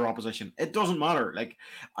level as their opposition. It doesn't matter.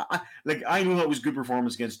 I know that was good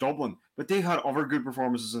performance against Dublin, but they've had other good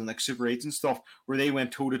performances in like Super 8s and stuff where they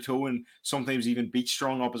went toe to toe and sometimes even beat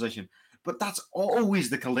strong opposition. But that's always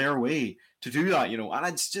the Kildare way to do that, And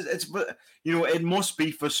it must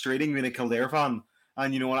be frustrating being a Kildare fan,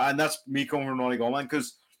 and that's me coming from Donegal, man,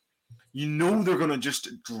 because they're going to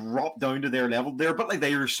just drop down to their level. They're a bit like the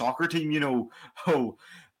Irish soccer team,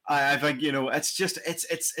 I think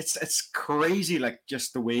it's crazy, like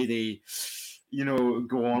just the way they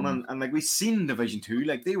go on and like we've seen in Division 2,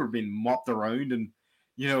 like they were being mopped around, and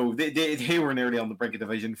they were nearly on the brink of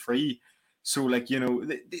Division 3, so like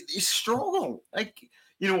they struggle, like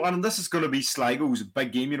and this is going to be Sligo's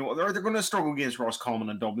big game, they're going to struggle against Roscommon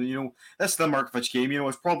and Dublin, that's the Markovich game,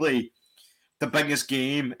 it's probably the biggest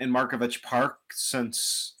game in Markovich Park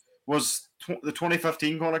since the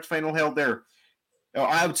 2015 Connacht final held there.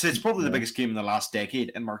 I would say it's probably the biggest game in the last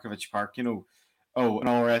decade in Markovich Park, and all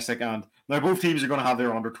the rest. And now both teams are going to have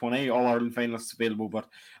their under-20 All-Ireland finalists available, but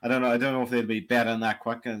I don't know if they'll be better than that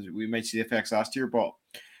quick, as we might see the effects last year. But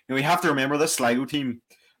we have to remember this Sligo team,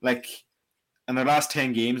 like in their last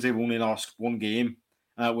 10 games, they've only lost one game,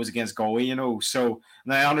 and that was against Galway. So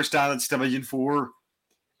now I understand it's Division 4,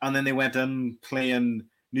 and then they went in playing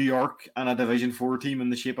New York and a Division 4 team in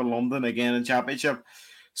the shape of London again in Championship.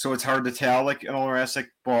 So it's hard to tell, like, and all the rest,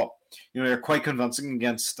 but they're quite convincing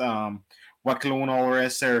against Wicklow and all the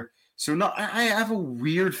rest there. So I have a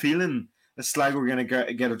weird feeling that Sligo are going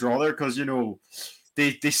to get a draw there, because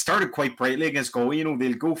they started quite brightly against Galway.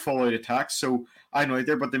 They'll go full out attack. So I know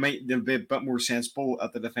there, but they'll be a bit more sensible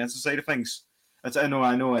at the defensive side of things. I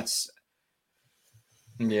know it's.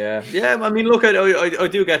 Yeah. I mean, look, I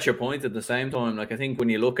do get your point. At the same time, like I think when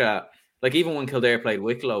you look at, like, even when Kildare played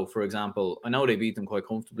Wicklow, for example, I know they beat them quite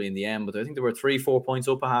comfortably in the end, but I think they were 3-4 points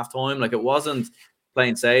up at half time. Like, it wasn't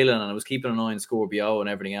plain sailing, and it was keeping an eye on score BO and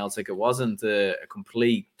everything else. Like, it wasn't a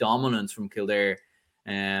complete dominance from Kildare.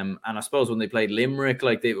 And I suppose when they played Limerick,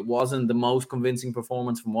 like, it wasn't the most convincing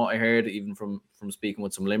performance from what I heard, even from speaking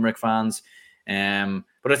with some Limerick fans.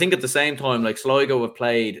 But I think at the same time, like, Sligo have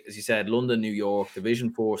played, as you said, London, New York,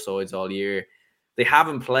 Division 4 sides all year. They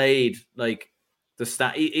haven't played, like,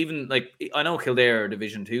 even like I know Kildare are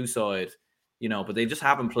Division 2 side, but they just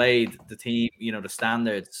haven't played the team, the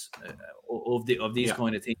standards of these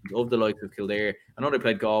kind of teams, of the likes of Kildare. I know they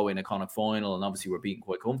played Galway in a Connacht final, and obviously were beaten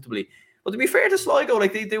quite comfortably. But to be fair to Sligo,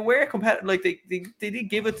 like they were competitive, like they did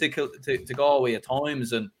give it to Galway at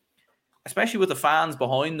times, and especially with the fans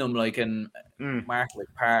behind them, like in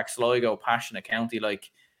Markovich Park, Sligo, passionate county.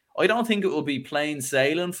 Like, I don't think it will be plain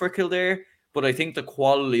sailing for Kildare. But I think the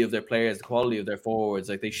quality of their players, the quality of their forwards,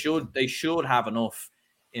 like they should have enough,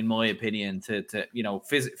 in my opinion, to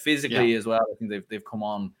physically as well. I think they've come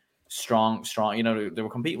on strong. They were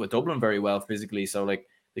competing with Dublin very well physically, so like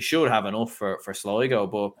they should have enough for Sligo.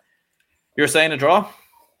 But you're saying a draw?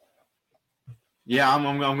 Yeah, I'm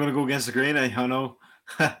going to go against the green. I know.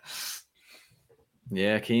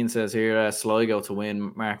 Yeah, Keane says here, Sligo to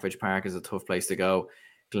win Markovich Park is a tough place to go.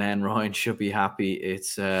 Glenn Ryan should be happy.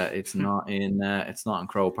 It's not in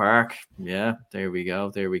Croke Park. Yeah, there we go.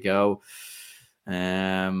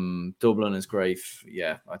 Dublin is great.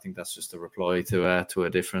 Yeah, I think that's just a reply to a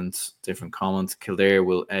different comment. Kildare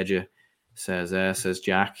will edge you, says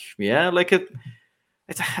Jack. Yeah, like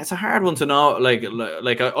it's a hard one to know. Like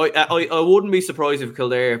I wouldn't be surprised if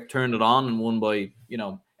Kildare turned it on and won by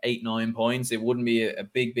 8-9 points. It wouldn't be a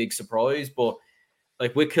big surprise, but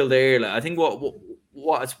like with Kildare, like, I think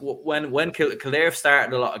when Kildare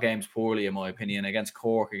started a lot of games poorly, in my opinion, against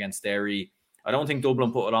Cork, against Derry. I don't think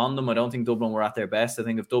Dublin put it on them. I don't think Dublin were at their best. I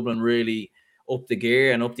think if Dublin really up the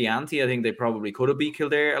gear and up the ante. I think they probably could have beat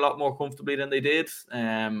Kildare a lot more comfortably than they did.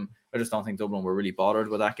 I just don't think Dublin were really bothered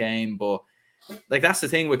with that game. But like that's the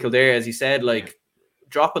thing with Kildare, as you said, like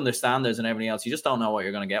dropping their standards and everything else, you just don't know what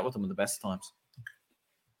you're going to get with them at the best times.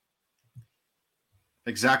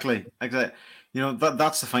 Exactly. You know,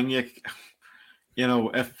 that's the thing. You know,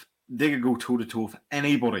 if they could go toe to toe with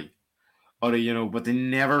anybody, or you know, but they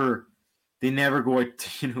never go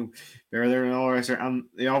out. You know, they're there and all the rest, and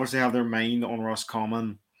they obviously have their mind on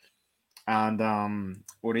Roscommon, and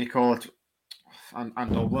what do you call it, and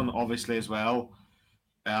Dublin obviously as well.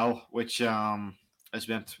 Which has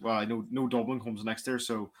meant, well, I know no Dublin comes next year,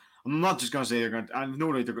 so I'm not just going to say they're going to. I have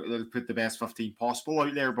no doubt they'll put the best 15 possible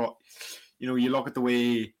out there, but you know, you look at the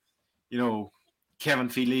way, you know, Kevin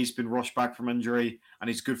Feely's been rushed back from injury, and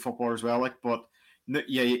he's a good footballer as well. Like, but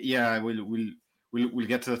yeah, we'll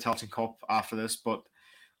get to the Tilton Cup after this, but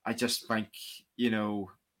I just think, you know,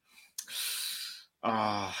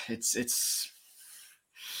 it's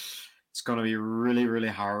going to be really, really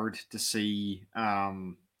hard to see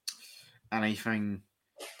anything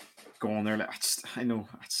going there.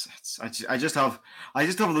 I just have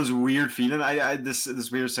this weird feeling.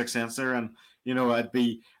 This weird sixth sense there, and you know,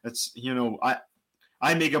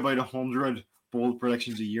 I make about 100 bold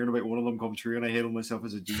predictions a year, and about one of them come true, and I hail myself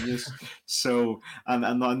as a genius. So, and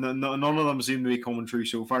none of them seem to be coming true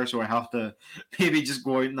so far. So I have to maybe just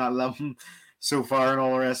go out in that 11 so far and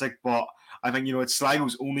all the rest. Like, but I think, you know, it's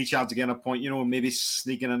Sligo's only chance to get a point. You know, maybe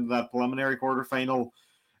sneaking into that preliminary quarterfinal.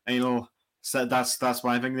 You know, so that's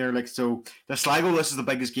my thing there. Like, so the Sligo, this is the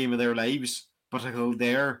biggest game of their lives, but like,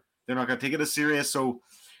 they're not going to take it as serious. So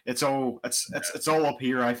it's all up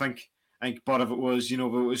here, I think. But if it was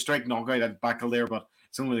strike knockout, I'd back there. But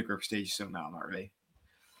it's only the group stage, so no, not really.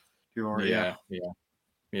 Yeah.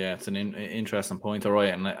 It's an interesting point, all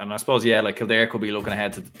right. And I suppose, yeah, like Kildare could be looking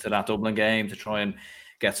ahead to that Dublin game to try and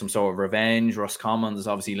get some sort of revenge. Roscommon, there's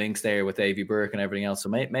obviously links there with Davy Burke and everything else, so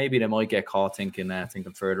maybe they might get caught thinking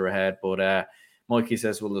further ahead. But Mikey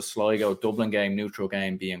says, will the Sligo Dublin game, neutral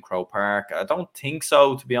game, be in Croke Park? I don't think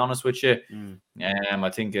so, to be honest with you. I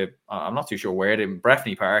think I'm not too sure where it is.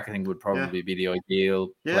 Breffni Park, I think, would probably be the ideal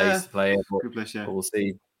place to play it. But we'll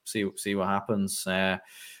see what happens. I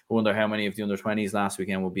wonder how many of the under-20s last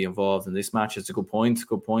weekend will be involved in this match. It's a good point.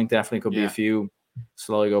 Definitely could be a few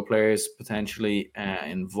Sligo players potentially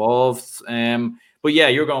involved. But yeah,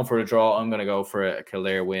 you're going for a draw. I'm going to go for a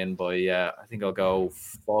Kildare win by I think I'll go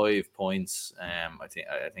 5 points. I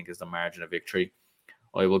think is the margin of victory.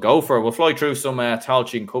 We'll fly through some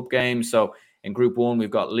Tailteann Cup games. So in Group 1,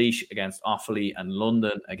 we've got Laois against Offaly and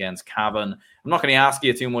London against Cavan. I'm not going to ask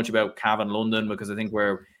you too much about Cavan London because I think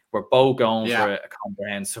we're both going for a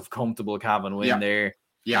comprehensive, comfortable Cavan win there.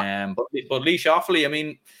 Yeah. But Laois Offaly, I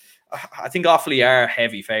mean, I think Offaly are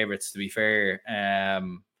heavy favourites, to be fair.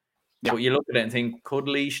 But you look at it and think, could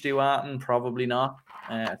Laois do that? And probably not.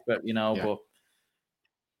 But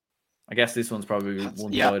I guess this one's probably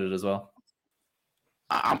one-sided as well.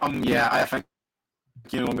 I think,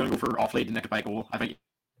 I'm going to go for Offaly to nick it by goal. I think,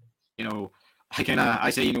 I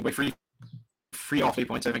say, by three Offaly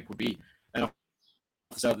points, I think would be enough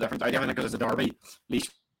to sell the difference. I definitely think because it's a derby, Laois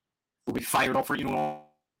will be fired up for,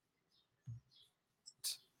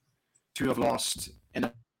 to have lost in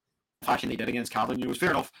the fashion they did against Cavan. It was fair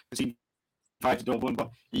enough to see 5 to Dublin,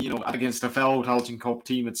 but against a fellow Tailteann Cup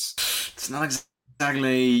team, it's not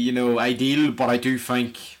exactly ideal. But I do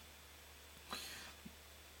think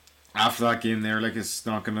after that game there, like, it's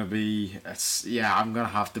not going to be. I'm going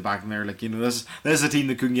to have to back them there. Like, this is a team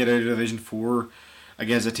that couldn't get out of Division 4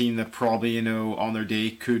 against a team that probably on their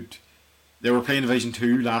day could. They were playing Division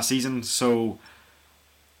 2 last season, so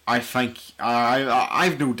I think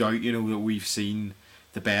I've no doubt that we've seen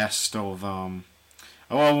the best of I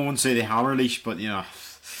won't say they hammer Laois, but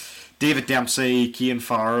David Dempsey, Cian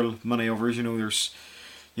Farrell, many others. There's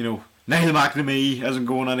Niall McNamee isn't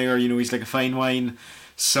going anywhere. He's like a fine wine.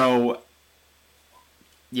 So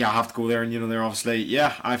I have to go there, and they're obviously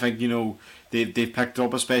I think they've picked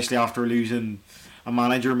up, especially after losing a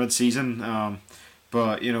manager mid-season.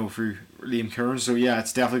 But for Liam Kearns, so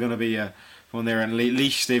it's definitely going to be a one there. And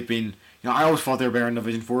Laois, they've been, I always thought they were better in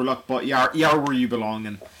Division 4, look, but you are where you belong,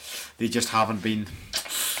 and they just haven't been.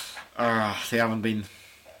 They haven't been,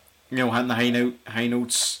 hitting the high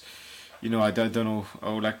notes. I don't know.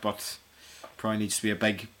 But probably needs to be a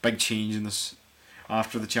big change in this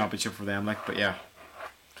after the championship for them. But yeah.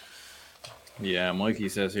 Yeah, Mikey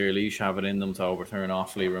says here, Laois have it in them to overturn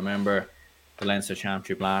Offaly. Remember the Leinster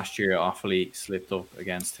Championship last year, Offaly slipped up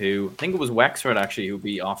against who? I think it was Wexford actually who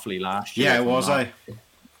beat Offaly last year. Yeah, it was.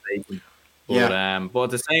 But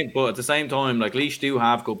at the same time, like Laois do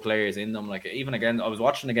have good players in them. Like even again, I was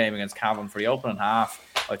watching the game against Cavan for the opening half.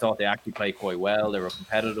 I thought they actually played quite well. They were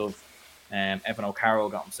competitive. Evan O'Carroll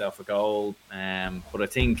got himself a goal. But I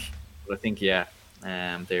think, yeah.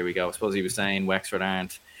 There we go. I suppose he was saying Wexford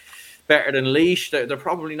aren't better than Laois. They're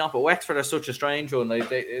probably not, but Wexford are such a strange one.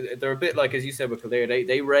 They're a bit like, as you said with Kildare,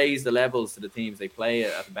 they raise the levels to the teams they play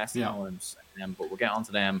at the best times. But we'll get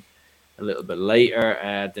onto them a little bit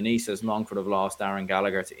later. Denise says Longford have lost Darren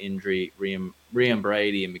Gallagher to injury. Rian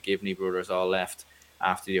Brady and McGivney brothers all left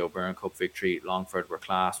after the O'Byrne Cup victory. Longford were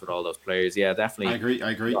class with all those players. Yeah, definitely.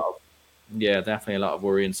 I agree. Definitely a lot of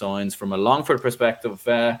worrying signs from a Longford perspective.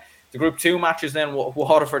 The Group 2 matches then,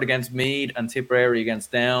 Waterford against Meath and Tipperary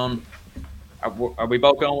against Down. Are we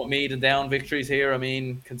both going with Meath and Down victories here? I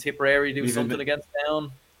mean, can Tipperary do something against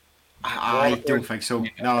Down? I don't think so.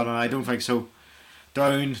 No, I don't think so.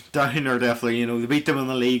 Down are definitely, they beat them in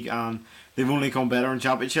the league and they've only come better in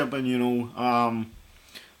Championship, and no,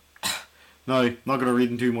 not going to read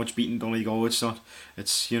in too much beating Donegal. It's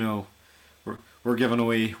we're giving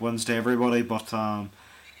away wins to everybody, but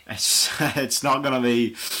it's not going to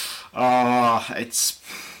be. I'm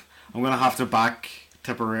going to have to back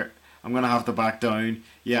Tipperary. I'm going to have to back Down.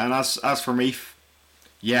 Yeah, and as for me,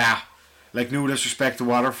 yeah, like no disrespect to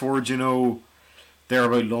Waterford, they're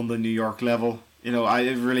about London, New York level. I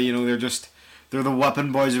really, they're the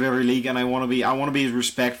weapon boys of every league, and I want to be as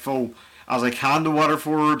respectful as I can to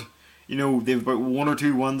Waterford. They've about 1 or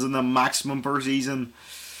 2 wins in the maximum per season,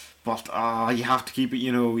 but you have to keep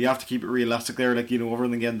it realistic there. Like over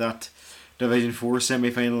and again that Division 4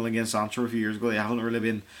 semi-final against Antrim a few years ago, they haven't really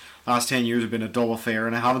been. Last 10 years have been a dull affair,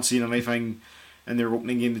 and I haven't seen anything in their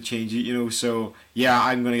opening game to change it. So yeah,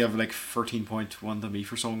 I'm gonna give like 13.1 to me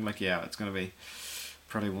for something. Like it's gonna be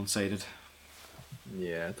pretty one-sided.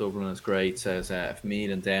 Yeah, Dublin is great. Says if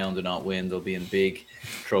Meath and Down do not win, they'll be in big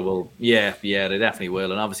trouble. Yeah, they definitely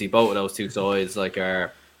will. And obviously, both of those two sides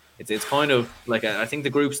it's kind of like I think the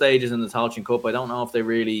group stages in the Tailteann Cup. I don't know if they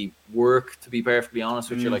really work. To be perfectly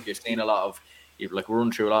honest with you, like you're seeing a lot of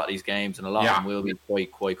run through a lot of these games, and a lot of them will be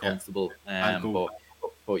quite comfortable. But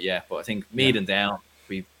I think Meath and Down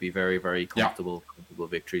be very very comfortable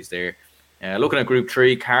victories there. Looking at Group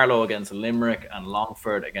 3, Carlow against Limerick and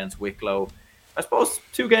Longford against Wicklow. I suppose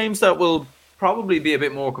 2 games that will probably be a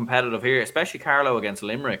bit more competitive here, especially Carlow against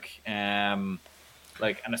Limerick. And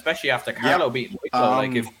especially after Carlow beating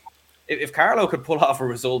Wicklow. If Carlow could pull off a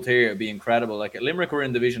result here, it'd be incredible. Like Limerick were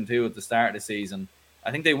in Division 2 at the start of the season.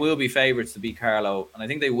 I think they will be favourites to beat Carlow, and I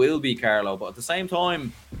think they will beat Carlow. But at the same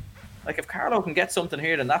time, like if Carlow can get something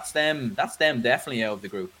here, then that's them definitely out of the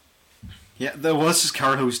group. Yeah, there was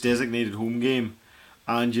Carlow's designated home game,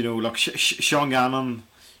 and look, Sean Gannon,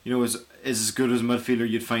 is as good as a midfielder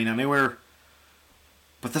you'd find anywhere.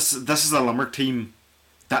 But this is a Limerick team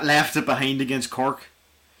that left it behind against Cork.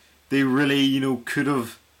 They really, could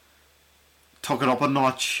have took it up a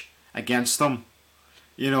notch against them,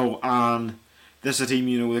 and this is a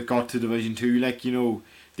team, that got to Division 2,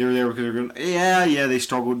 they were there because they're going, they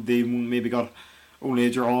struggled, they maybe got only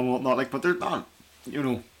a draw and whatnot, but they're not,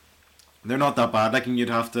 they're not that bad. And you'd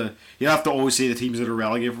have to always say the teams that are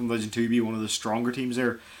relegated from Division 2 be one of the stronger teams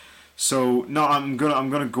there. So no, I'm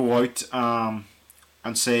gonna go out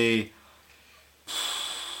and say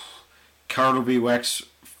Carlow v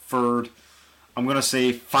Wexford. I'm gonna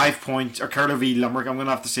say 5 points, or Carlow v Limerick. I'm gonna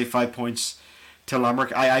have to say 5 points to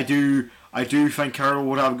Limerick. I do think Carlow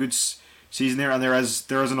would have a good season there, and there is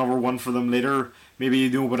another one for them later. Maybe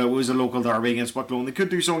but it was a local derby against Wicklow, and they could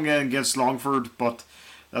do something against Longford, but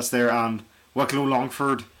that's there. And Wicklow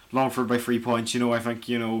Longford by 3 points. I think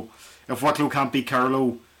if Wicklow can't beat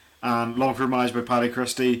Carlow, and Longford managed by Paddy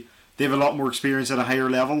Christie, they have a lot more experience at a higher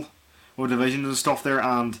level of divisions and stuff there.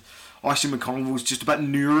 And Austin McConville's just a bit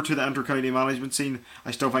newer to the inter-county management scene.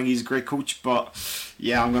 I still think he's a great coach, but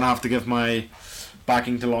yeah, I'm going to have to give my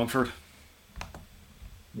backing to Longford.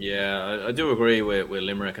 Yeah, I do agree with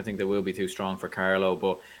Limerick. I think they will be too strong for Carlow,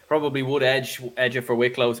 but probably would edge it for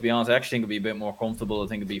Wicklow, to be honest. I actually think it'd be a bit more comfortable. I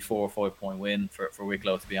think it'd be 4 or 5 point win for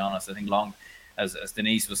Wicklow, to be honest. I think as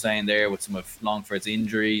Denise was saying there, with some of Longford's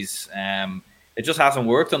injuries, it just hasn't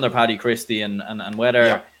worked under Paddy Christie, and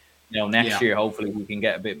whether next year hopefully we can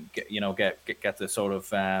get a bit get the sort of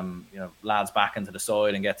lads back into the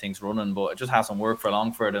side and get things running, but it just hasn't worked for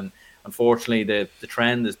Longford, and unfortunately the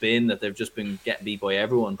trend has been that they've just been getting beat by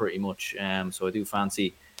everyone pretty much. So I do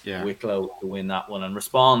fancy Wicklow to win that one and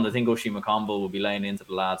respond. I think Oisin McConville will be laying into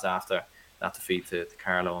the lads after that defeat to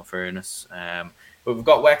Carlow, in fairness. But we've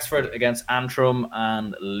got Wexford against Antrim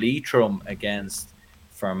and Leitrim against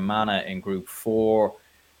Fermanagh in Group 4.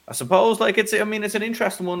 I suppose like it's an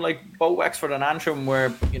interesting one. Like both Wexford and Antrim,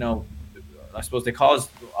 where I suppose they caused.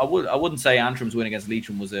 I wouldn't say Antrim's win against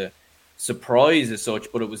Leitrim was a surprise as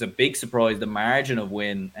such, but it was a big surprise, the margin of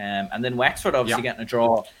win. And then Wexford obviously getting a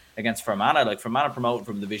draw against Fermanagh. Like Fermanagh promoted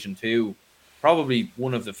from Division 2, probably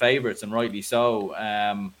one of the favourites, and rightly so.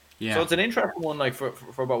 So it's an interesting one, like for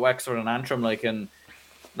both Wexford and Antrim. Like, and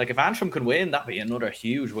like if Antrim can win, that'd be another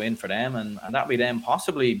huge win for them, and that'd be them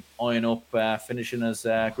possibly eyeing up finishing as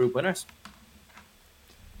group winners.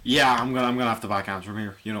 Yeah, I'm gonna have to back Antrim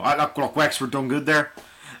here. Look, Wexford done good there.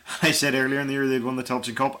 I said earlier in the year they'd won the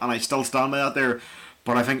Tilton Cup, and I still stand by that there.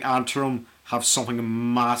 But I think Antrim have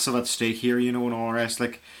something massive at stake here, and all the rest.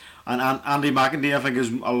 Like, and Andy McEntee, I think, is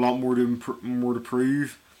a lot more to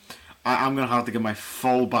prove. I'm gonna have to give my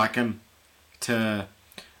full backing to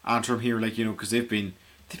Antrim here, like because they've been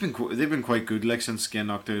quite good, like since getting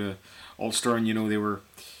knocked out of Ulster, and they were.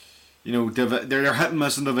 They're hit and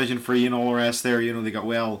miss in Division 3 and all the rest there. They got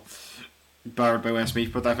well battered by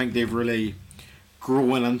Westmeath, but I think they've really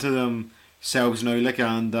grown into themselves now. Like,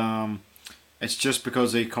 and it's just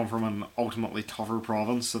because they come from an ultimately tougher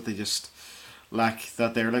province that they just lack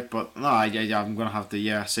that there. Like, but no, I'm gonna have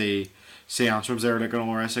to say Antrim's there. Like, and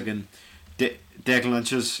all the rest. Again, Declan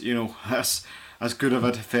Lynch is as good of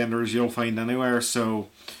a defender as you'll find anywhere. So.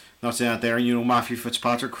 Not saying that there, Matthew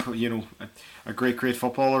Fitzpatrick, a great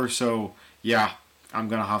footballer. So, yeah, I'm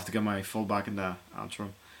going to have to get my full back into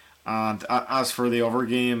Antrim. And as for the other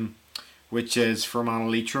game, which is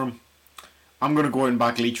Fermanagh Leitrim, I'm going to go out and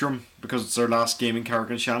back Leitrim because it's their last game in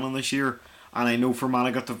Carrick and Shannon this year. And I know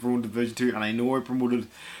Fermanagh got to promote Division 2, and I know I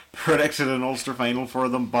predicted an Ulster final for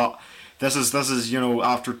them. But this is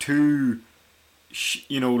after two,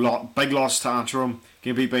 big loss to Antrim,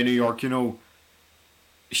 getting beat by New York,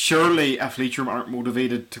 Surely, if Leitrim aren't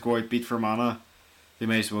motivated to go out beat Fermanagh, they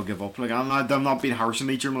may as well give up. Like, I'm not being harsh on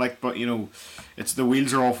Leitrim, like, but it's the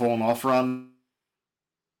wheels are all falling off. Run.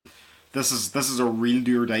 This is a real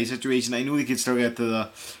do or die situation. I know they could still get to the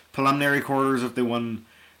preliminary quarters if they won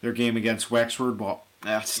their game against Wexford, but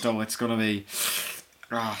still, it's gonna be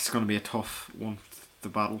a tough one to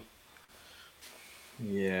battle.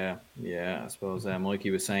 Yeah. I suppose Mikey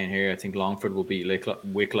was saying here. I think Longford will beat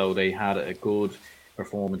Wicklow. They had a good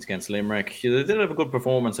performance against Limerick. They did have a good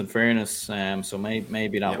performance, in fairness. So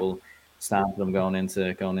maybe that will stand for them going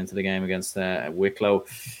into the game against Wicklow.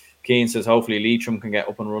 Keane says hopefully Leitrim can get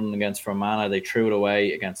up and running against Fermanagh. They threw it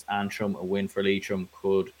away against Antrim. A win for Leitrim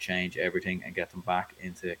could change everything and get them back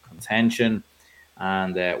into contention.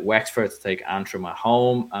 And Wexford to take Antrim at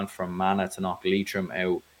home, and Fermanagh to knock Leitrim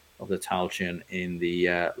out of the Tailteann in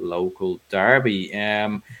the local derby.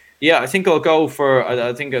 I think I'll go for.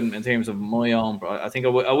 I think in terms of my own, I think I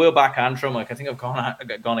will back Antrim. Like, I think I've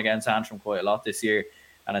gone against Antrim quite a lot this year,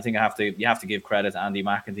 and I think you have to give credit to Andy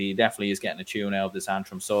McEntee. He definitely is getting a tune out of this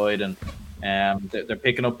Antrim side, and they're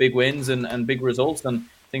picking up big wins and big results. And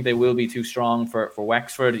I think they will be too strong for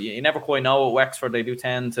Wexford. You never quite know at Wexford. They do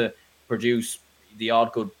tend to produce the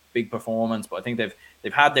odd good big performance, but I think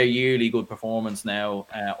they've had their yearly good performance now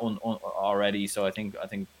already. So I think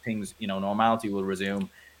things, normality will resume,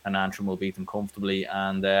 and Antrim will beat them comfortably.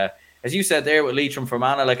 And as you said there with Leitrim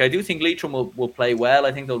Fermanagh, like, I do think Leitrim will play well.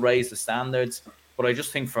 I think they'll raise the standards, but I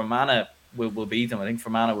just think Fermanagh will beat them. I think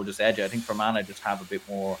Fermanagh will just edge it. I think Fermanagh just have a bit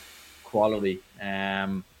more quality.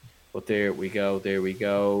 But there we go.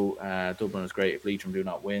 Dublin is great. If Leitrim do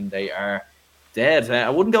not win, they are dead. I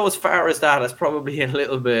wouldn't go as far as that. That's probably a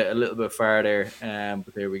little bit far there.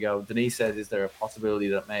 But there we go. Denise says, is there a possibility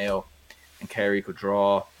that Mayo and Kerry could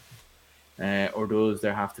draw? Or does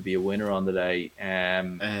there have to be a winner on the day?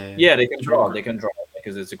 They can draw. They can draw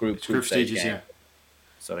because it's a group stages game,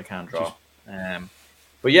 so they can draw.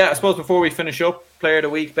 But I suppose before we finish up, player of the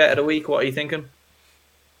week, bet of the week, what are you thinking?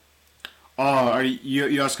 Oh, are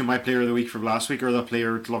you asking my player of the week from last week, or the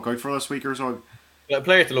player to look out for this week, or so? A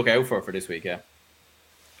player to look out for this week, yeah.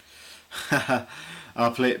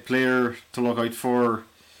 Player to look out for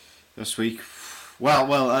this week.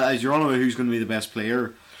 Well, as you're all aware, who's going to be the best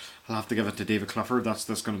player? I'll have to give it to David Clifford. That's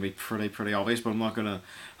going to be pretty obvious, but I'm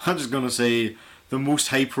just gonna say the most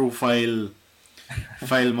high profile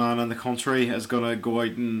man in the country is gonna go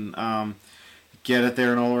out and get it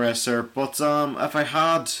there and all the rest there. But if I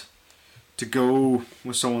had to go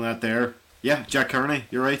with someone out there, Jack Kearney,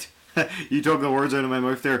 you're right. You took the words out of my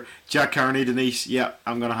mouth there. Jack Kearney, Denise,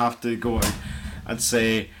 I'm gonna have to go out and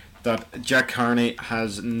say that Jack Kearney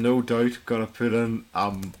has no doubt gonna put in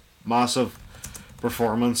a massive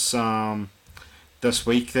performance this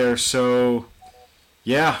week there. So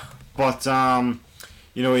but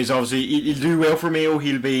he's obviously he'll do well for Mayo.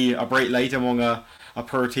 He'll be a bright light among a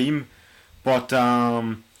poor team, but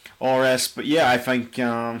all the rest. But yeah, I think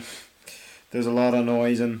there's a lot of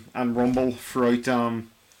noise and rumble throughout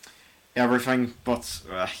everything. But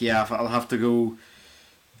yeah, I'll have to go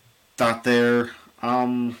that there.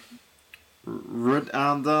 Root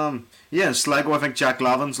and yeah, Sligo. I think Jack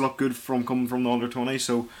Lavin's looked good from coming from the under-20,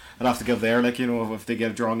 so I'd have to give there. Like, you know, if they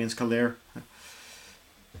get a draw against Kildare.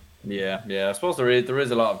 Yeah. I suppose there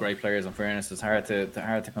is a lot of great players. In fairness, it's hard to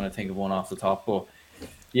kind of think of one off the top, but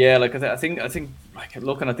yeah, like I think like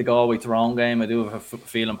looking at the Galway Tyrone game, I do have a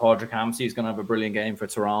feeling Padraig Hampsey is going to have a brilliant game for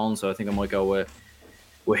Tyrone, so I think I might go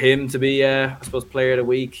with him to be I suppose player of the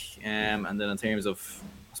week, and then in terms of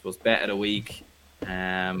I suppose bet of the week,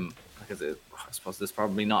 because I suppose this is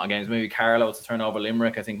probably not a game. Maybe Carlo to turn over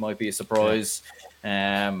Limerick, I think might be a surprise.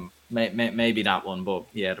 Maybe that one, but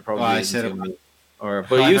yeah, the probably isn't.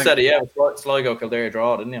 But you said it, yeah, Sligo Kildare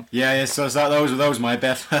draw, didn't you? Yeah. So that was my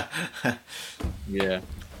bet. Yeah.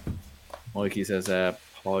 Mikey says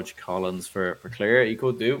Podge Collins for Clare. He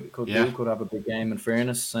could could have a big game. In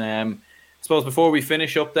fairness, I suppose before we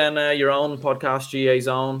finish up, then your own podcast, GA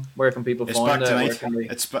Zone. Where can people find it? You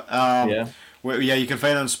can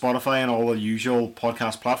find it on Spotify and all the usual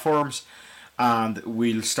podcast platforms. And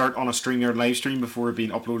we'll start on a StreamYard live stream before it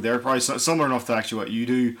being uploaded there. Probably similar enough to actually what you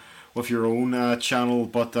do with your own channel,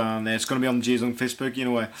 but it's going to be on the GA Zone Facebook. You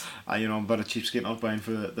know, I'm a bit of cheapskate not buying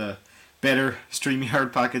for the better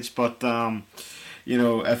StreamYard package, but you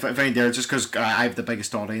know, if I ain't there, just because I have the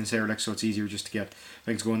biggest audience there, like, so it's easier just to get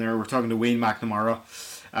things going there. We're talking to Wayne McNamara,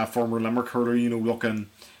 former Limerick hurler, you know, looking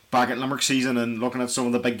back at Limerick season and looking at some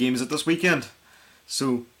of the big games at this weekend.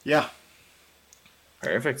 So yeah.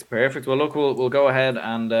 Perfect. Well, look, we'll go ahead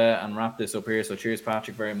and wrap this up here. So cheers,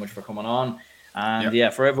 Patrick, very much for coming on. And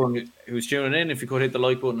yeah, for everyone who's tuning in, if you could hit the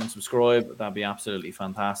like button and subscribe, that'd be absolutely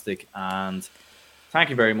fantastic. And thank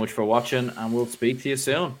you very much for watching, and we'll speak to you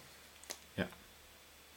soon.